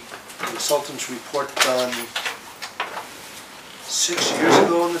a consultant's report done 6 years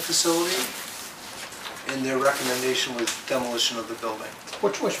ago in the facility, and their recommendation was demolition of the building.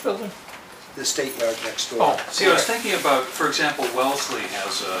 Which building? The state yard next door. Oh, see, I was thinking about, for example, Wellesley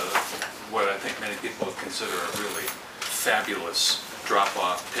has what I think many people would consider a really fabulous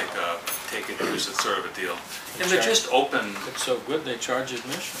drop-off, pick-up, take it, use it sort of a deal. And they're just open. It's so good they charge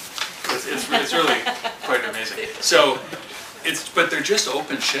admission. It's really quite amazing. So, but they're just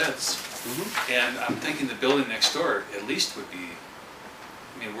open sheds. Mm-hmm. And I'm thinking the building next door at least would be,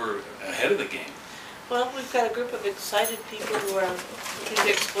 I mean, we're ahead of the game. Well, we've got a group of excited people who are looking to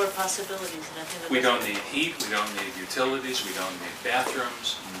explore possibilities, and I think We don't need heat, we don't need utilities, we don't need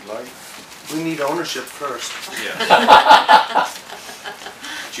bathrooms. Light. We need ownership first. Yeah.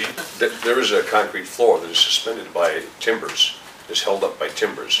 Jim? There is a concrete floor that is suspended by timbers, is held up by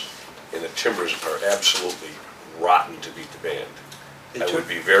timbers, and the timbers are absolutely rotten to beat the band. I would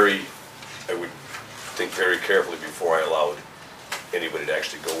think very carefully before I allowed anybody to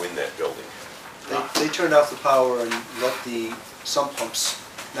actually go in that building. They turned off the power and let the sump pumps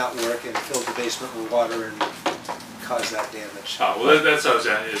not work and filled the basement with water and caused that damage. Oh, well, that's how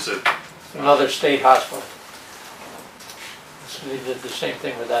it's Another state hospital. So they did the same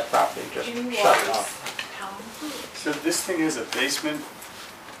thing with that property, just shut it off. So this thing is a basement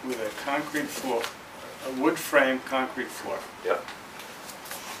with a concrete floor, a wood frame concrete floor. Yep.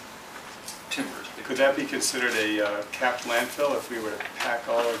 Timbers. Could that be considered a capped landfill if we were to pack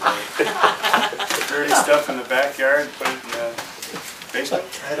all of the dirty stuff in the backyard and put it in the basement?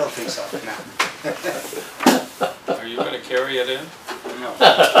 I don't think so. No. Are you gonna carry it in? No.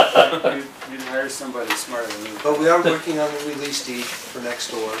 You'd hire somebody smarter than me. But we are working on the release deed for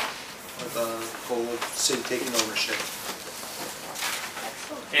next door, with the goal of the city taking ownership.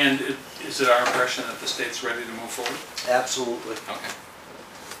 And is it our impression that the state's ready to move forward? Absolutely. Okay.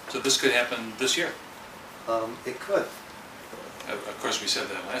 So this could happen this year? It could. Of course, we said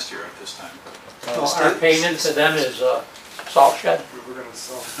that last year at this time. So our payment to them is a salt shed? We're gonna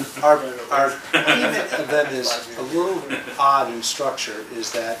sell. Our payment of them is a little odd in structure, is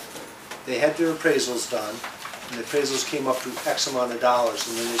that they had their appraisals done, and the appraisals came up to X amount of dollars,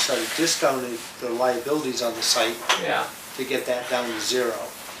 and then they started discounting their liabilities on the site Yeah. to get that down to zero.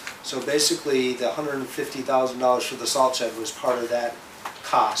 So basically, the $150,000 for the salt shed was part of that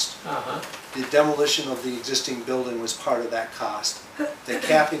cost. The demolition of the existing building was part of that cost. The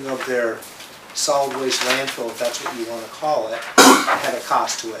capping of their solid waste landfill, if that's what you want to call it, had a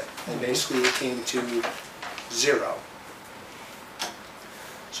cost to it. And basically it came to zero.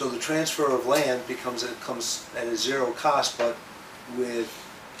 So the transfer of land comes at a zero cost, but with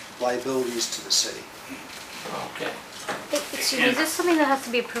liabilities to the city. Okay. Excuse me, is this something that has to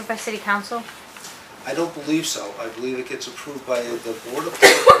be approved by city council? I don't believe so. I believe it gets approved by the Board of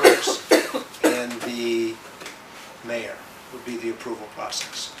Public Works and the mayor would be the approval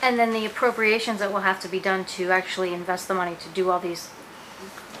process. And then the appropriations that will have to be done to actually invest the money to do all these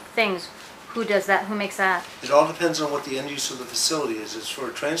things, who does that, who makes that? It all depends on what the end use of the facility is. It's for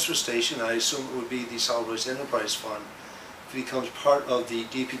a transfer station, I assume it would be the Solid Waste Enterprise Fund. If it becomes part of the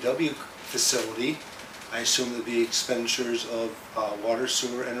DPW facility, I assume there'd be expenditures of water,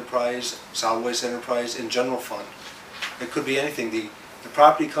 sewer enterprise, solid waste enterprise, and general fund. It could be anything. The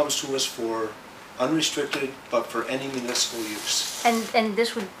property comes to us for unrestricted, but for any municipal use. And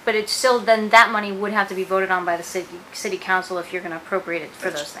this would, but it's still, then that money would have to be voted on by the city council if you're gonna appropriate it for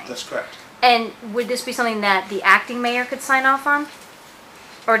those things. That's correct. And would this be something that the acting mayor could sign off on?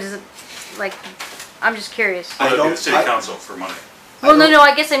 Or does it, like, I'm just curious. I don't. City council for money. Well, no,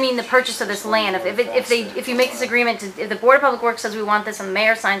 I guess I mean the purchase of this land. If you make this agreement, if the Board of Public Works says we want this and the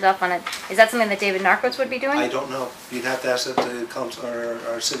mayor signs off on it, is that something that David Narcoitz would be doing? I don't know. You'd have to ask that to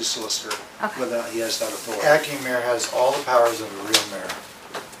our city solicitor, whether or not he has that authority. Acting mayor has all the powers of a real mayor.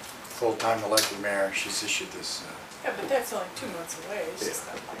 Full-time elected mayor, she's issued this. Yeah, but that's only 2 months away. It's just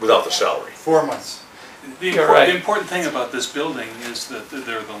not like Without the salary. 4 months. The important thing about this building is that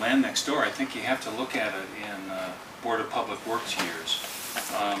they're the land next door. I think you have to look at it in Board of Public Works years.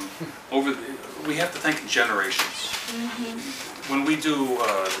 We have to think in generations. When we do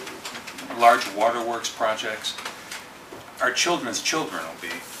large waterworks projects, our children's children will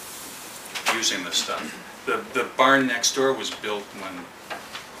be using this stuff. The barn next door was built when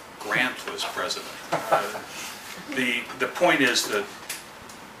Grant was president. The point is that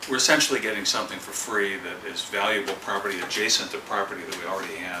we're essentially getting something for free that is valuable property adjacent to property that we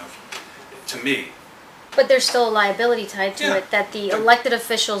already have. To me, But there's still a liability tied to it that the elected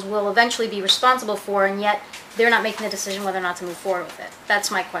officials will eventually be responsible for, and yet they're not making the decision whether or not to move forward with it.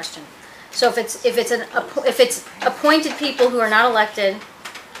 That's my question. So if it's appointed people who are not elected,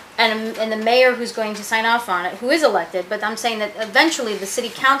 and the mayor who's going to sign off on it, who is elected, but I'm saying that eventually the city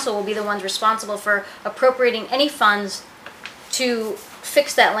council will be the ones responsible for appropriating any funds to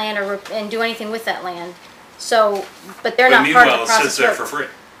fix that land and do anything with that land. So, but they're not part of the process. Meanwhile, it sits there for free.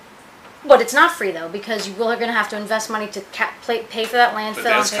 But it's not free though, because you are going to have to invest money to pay for that landfill. But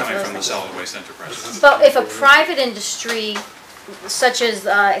that's and pay coming for from the those solid waste enterprise. But if a private industry, such as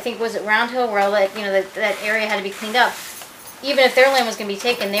I think was it Round Hill, where all that that area had to be cleaned up, even if their land was going to be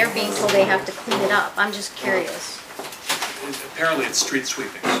taken, they're being told they have to clean it up. I'm just curious. Apparently, it's street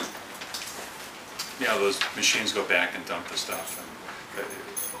sweeping. You know, those machines go back and dump the stuff. And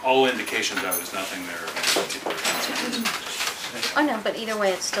all indications are there's nothing there of any particular consequence. Oh no, but either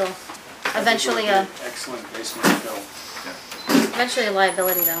way, it's still eventually a excellent basement fill. eventually a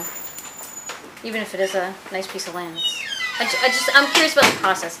liability though. Even if it is a nice piece of land. I'm curious about the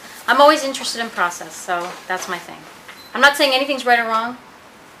process. I'm always interested in process, so that's my thing. I'm not saying anything's right or wrong.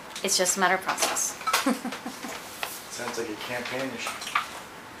 It's just a matter of process. Sounds like a campaign issue.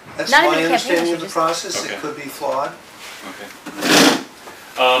 That's Not my even a campaign, understanding of the just- process. Okay. It could be flawed. Okay.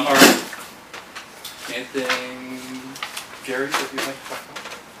 All right. Anything, Gary, that you'd like to talk about?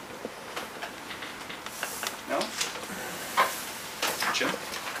 No? Jim?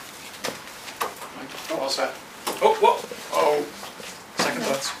 Mike? All set. Oh, whoa. Oh. Second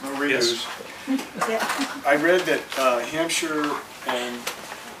thoughts? Reed. Yes. I read that Hampshire and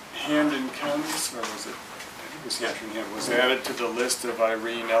Hampden counties, or was it, I think it was Hampshire and Hampden, was added to the list of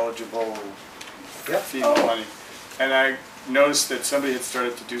Irene eligible FEMA money. And I noticed that somebody had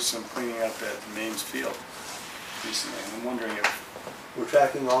started to do some cleaning up at Mains Field recently, and I'm wondering if... We're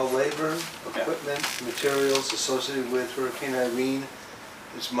tracking all labor, equipment, materials associated with Hurricane Irene.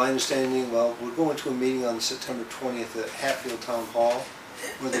 It's my understanding, well, we're going to a meeting on September 20th at Hatfield Town Hall,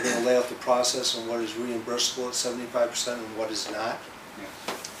 where they're going to lay out the process on what is reimbursable at 75% and what is not.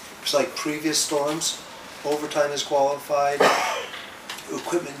 It's like previous storms, overtime is qualified,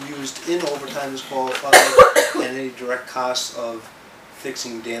 equipment used in overtime is qualified, and any direct costs of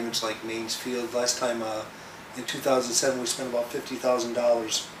fixing damage like Mains Field. Last time, in 2007, we spent about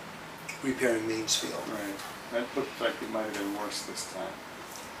 $50,000 repairing Mains Field. Right. That looked like it might have been worse this time.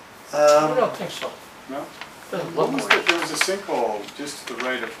 I don't think so. No? Doesn't What look was like there was a sinkhole just to the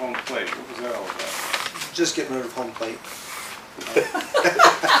right of home plate. What was that all about? Just getting rid of home plate.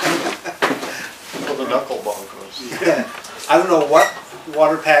 Well, the knuckleball goes. Yeah. I don't know what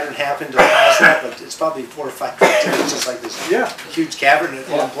water pattern happened to cause that, but it's probably 4 or 5 feet deep. It's just like this huge cavern at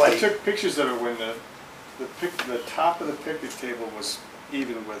home I plate. took pictures of it when the top of the picnic table was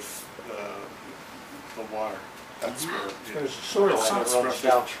even with the water. That's where There's a sewer line that runs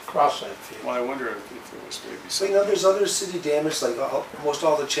down across that field. Well, I wonder if there was maybe So, some. there's other city damage, like almost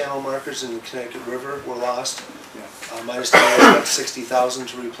all the channel markers in the Connecticut River were lost. Yeah. My understanding is about 60,000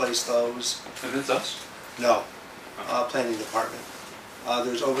 to replace those. And that's us? No, planning department.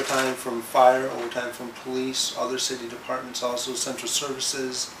 There's overtime from fire, overtime from police, other city departments also, central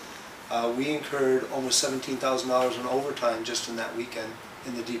services. We incurred almost $17,000 in overtime just in that weekend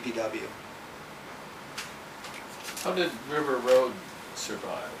in the DPW. How did River Road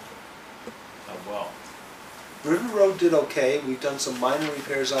survive? How well? River Road did okay. We've done some minor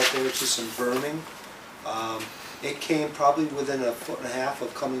repairs out there to some berming. It came probably within 1.5 feet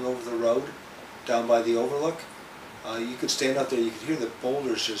of coming over the road down by the overlook. You could stand out there, you could hear the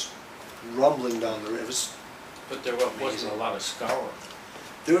boulders just rumbling down the river. But there wasn't a lot of scour.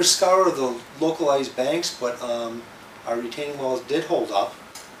 There was scour of the localized banks, but our retaining walls did hold up.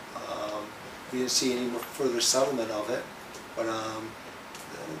 We didn't see any further settlement of it, but the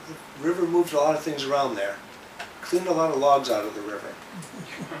river moved a lot of things around there. Cleaned a lot of logs out of the river.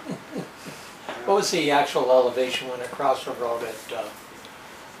 What was the actual elevation when it crossed the road at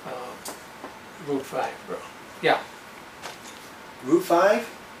Route 5? Yeah. Route 5,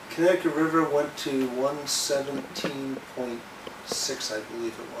 Connecticut River went to 117.6, I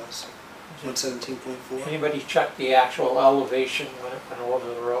believe it was. 117.4. Anybody check the actual elevation when it went over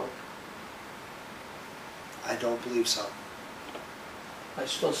the road? I don't believe so. I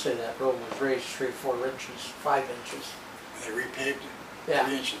still say that road was raised 3 or 4 inches, 5 inches. They repaved it, Yeah.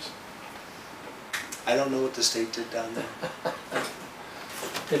 3 inches. I don't know what the state did down there.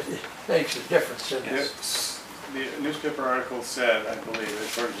 It makes a difference in this. Yes. The newspaper article said, I believe,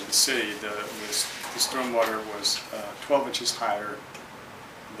 according to the city, the stormwater was 12 inches higher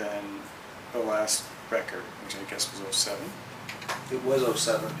than the last record, which I guess was 07. It was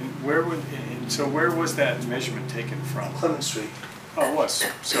 07. And where was that measurement taken from? Clement Street. Oh, it was.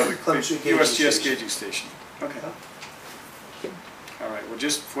 So the Clement Street gauging USGS station. gauging station. Okay. All right. Well,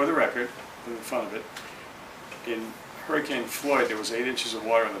 just for the record, for the fun of it, in Hurricane Floyd, there was 8 inches of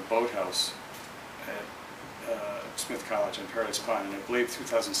water in the boathouse at Smith College in Paradise Pond, and I believe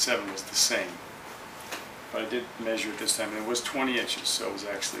 2007 was the same. But I did measure it this time, and it was 20 inches, so it was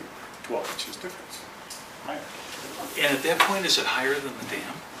actually 12 inches difference. Higher. And at that point, is it higher than the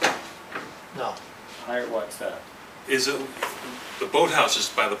dam? No. Higher, what's that? Is it, the boathouse is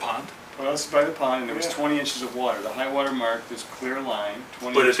by the pond? Well, it's by the pond, and there was 20 inches of water. The high water mark, this clear line,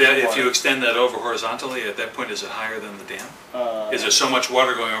 20 But inches of water. if you extend that over horizontally, at that point, is it higher than the dam? Is there so much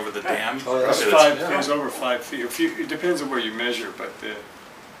water going over the dam? It was that it's- it was over 5 feet. It depends on where you measure, but the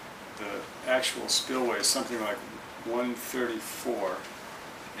actual spillway is something like 134.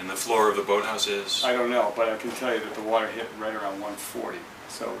 And the floor of the boathouse is? I don't know, but I can tell you that the water hit right around 140.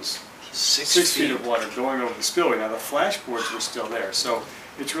 So it was 6 feet of water going over the spillway. Now the flashboards were still there, so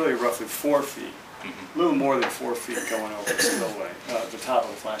it's really roughly 4 feet, a little more than 4 feet going over the spillway, the top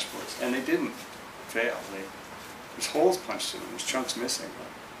of the flashboards. And they didn't fail. There's holes punched in them, there's chunks missing.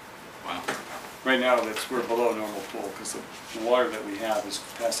 Wow. Right now, we're below normal pool because the water that we have is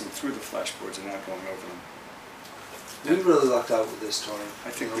passing through the flashboards and not going over them. We really lucked out with this storm. I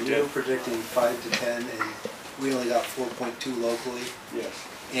think we we were did. predicting 5 to 10, and we only got 4.2 locally. Yes.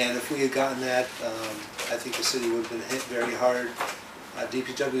 And if we had gotten that, I think the city would have been hit very hard.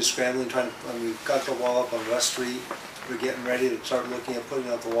 DPW was scrambling, we got the wall up on West Street. we're getting ready to start looking at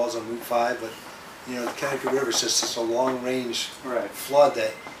putting out the walls on Route 5, but, you know, the Connecticut River is just such a long-range flood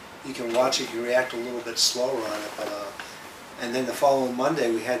that you can watch it, you react a little bit slower on it, but, and then the following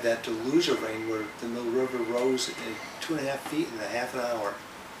Monday, we had that deluge of rain where the Mill River rose 2.5 feet in a half an hour.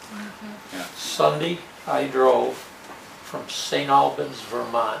 Yeah. Sunday, I drove from St. Albans,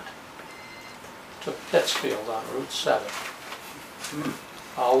 Vermont to Pittsfield on Route 7.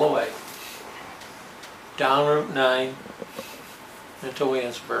 All the way. Down Route 9 into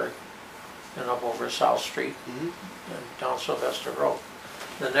Williamsburg and up over South Street and down Sylvester Road.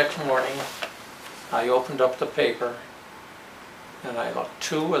 The next morning, I opened up the paper and I looked.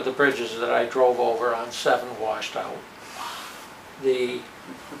 2 of the bridges that I drove over on 7 washed out. The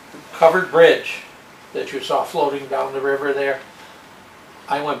covered bridge that you saw floating down the river there,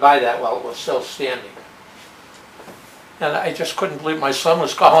 I went by that while it was still standing. And I just couldn't believe, my son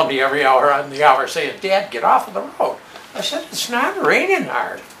was calling me every hour on the hour saying, "Dad, get off of the road." I said, "It's not raining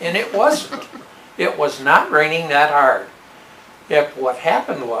hard." And it wasn't. It was not raining that hard. What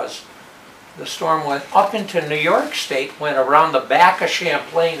happened was, the storm went up into New York State, went around the back of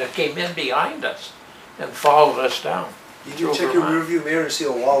Champlain and came in behind us and followed us down. Did you check your rearview mirror and see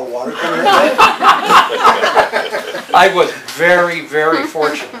a wall of water coming in? I was very, very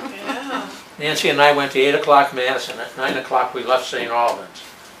fortunate. Nancy and I went to 8 o'clock Mass, and at 9 o'clock we left St. Albans.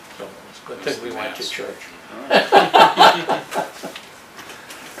 So it's a good thing we went to church.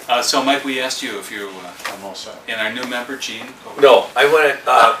 So Mike, we asked you if you, and our new member, Gene? No, I went,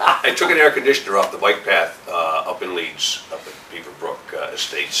 I took an air conditioner off the bike path up in Leeds, up at Beaverbrook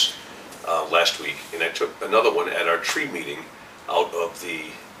Estates last week, and I took another one at our tree meeting out of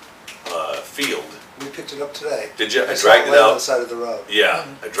the field. We picked it up today. Did you? I saw dragged it laying on out. the side of the road. Yeah,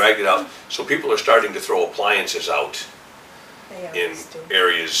 I dragged it out. So people are starting to throw appliances out in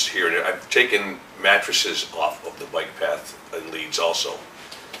areas here and there. I've taken mattresses off of the bike path in Leeds also.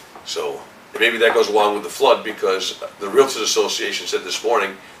 So maybe that goes along with the flood, because the Realtors Association said this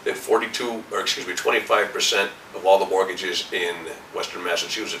morning that 25% of all the mortgages in Western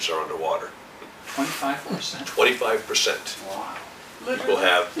Massachusetts are underwater. 25%? 25%. Wow. People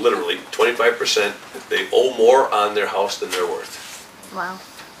have literally 25%. They owe more on their house than they're worth. Wow.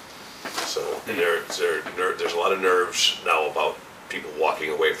 So, and there's a lot of nerves now about people walking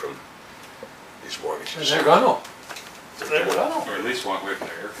away from these mortgages. They're gonna. Or at least walk away from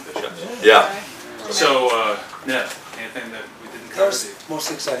their air conditioners. Yeah. So, Ned, anything that we didn't cover? The most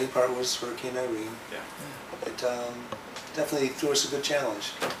exciting part was Hurricane Irene. Yeah. It definitely threw us a good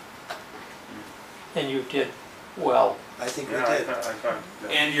challenge. And you did well. I think we did.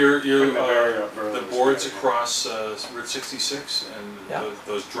 And the boards across Route 66 and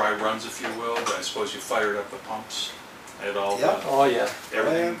those dry runs, if you will, I suppose you fired up the pumps at all? Oh, yeah.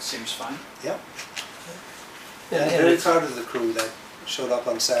 Everything seems fine? Yep. And I'm very proud of the crew that showed up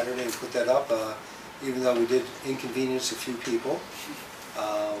on Saturday and put that up. Even though we did inconvenience a few people,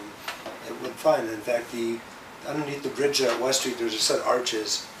 it went fine. In fact, underneath the bridge at West Street, there's a set of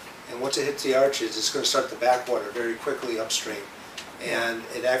arches. And once it hits the arches, it's going to start the backwater very quickly upstream. And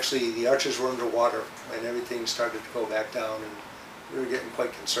the arches were underwater, and everything started to go back down, and we were getting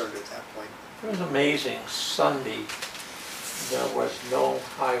quite concerned at that point. It was amazing. Sunday, there was no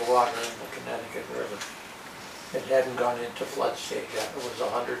high water in the Connecticut River. It hadn't gone into flood stage yet. It was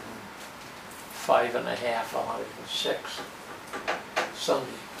 105 and a half, 106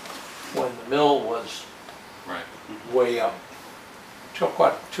 Sunday, when the mill was way up. Took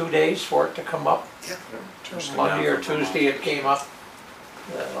what, 2 days for it to come up? Yeah. Monday or Tuesday it came up,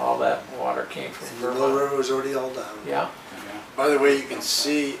 and all that water came from The Mill River was already all down. Yeah. By the way, you can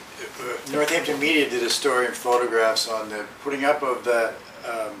see, Northampton Media did a story and photographs on the putting up of that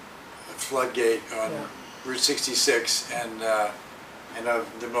floodgate on Route 66 and of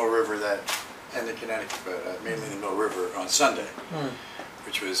the Mill River and the Connecticut, but mainly the Mill River on Sunday,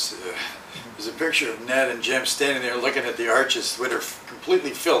 which was there's a picture of Ned and Jim standing there looking at the arches that are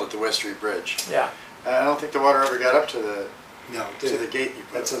completely filled at the West Street Bridge. Yeah. I don't think the water ever got up to the gate you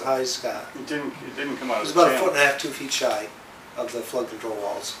put. That's as high as it got. It didn't come out It was of the about channel. 1.5 to 2 feet shy of the flood control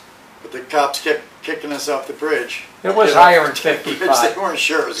walls. But the cops kept kicking us off the bridge. It was higher than 55. They weren't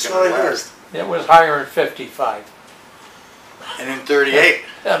sure it was going to last. It was higher than 55. And in 38.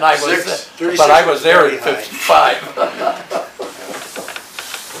 And I was there, but I was there at 55.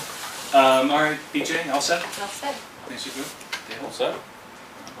 All right, BJ, all set? All set. Things are good? Dale? All set?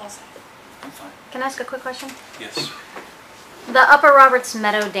 All set. I'm fine. Can I ask a quick question? Yes. The Upper Roberts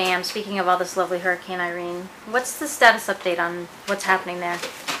Meadow Dam, speaking of all this lovely Hurricane Irene, what's the status update on what's happening there?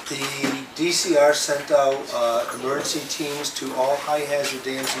 The DCR sent out emergency teams to all high hazard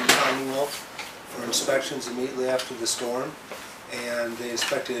dams in the Commonwealth for inspections immediately after the storm, and they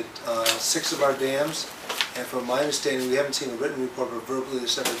inspected 6 of our dams, and from my understanding, we haven't seen a written report, but verbally they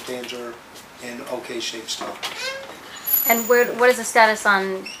said the dams are in okay shape still. And what is the status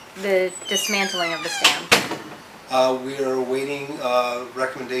on the dismantling of this dam? We are awaiting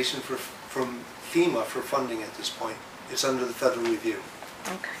recommendation from FEMA for funding at this point. It's under the federal review.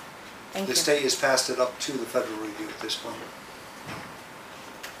 Okay, thank The you. state has passed it up to the federal review at this point.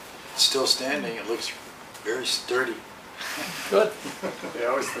 It's still standing, it looks very sturdy. Good. They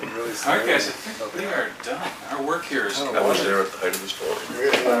always look really All sturdy. right, guys, I think we are done. Our work here is. I was there at the height of the storm.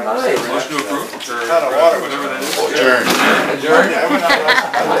 Motion to approve, or Ton of water. whatever that is. Adjourned. Adjourned? Yeah, I went out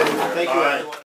last Monday. Thank you, everyone.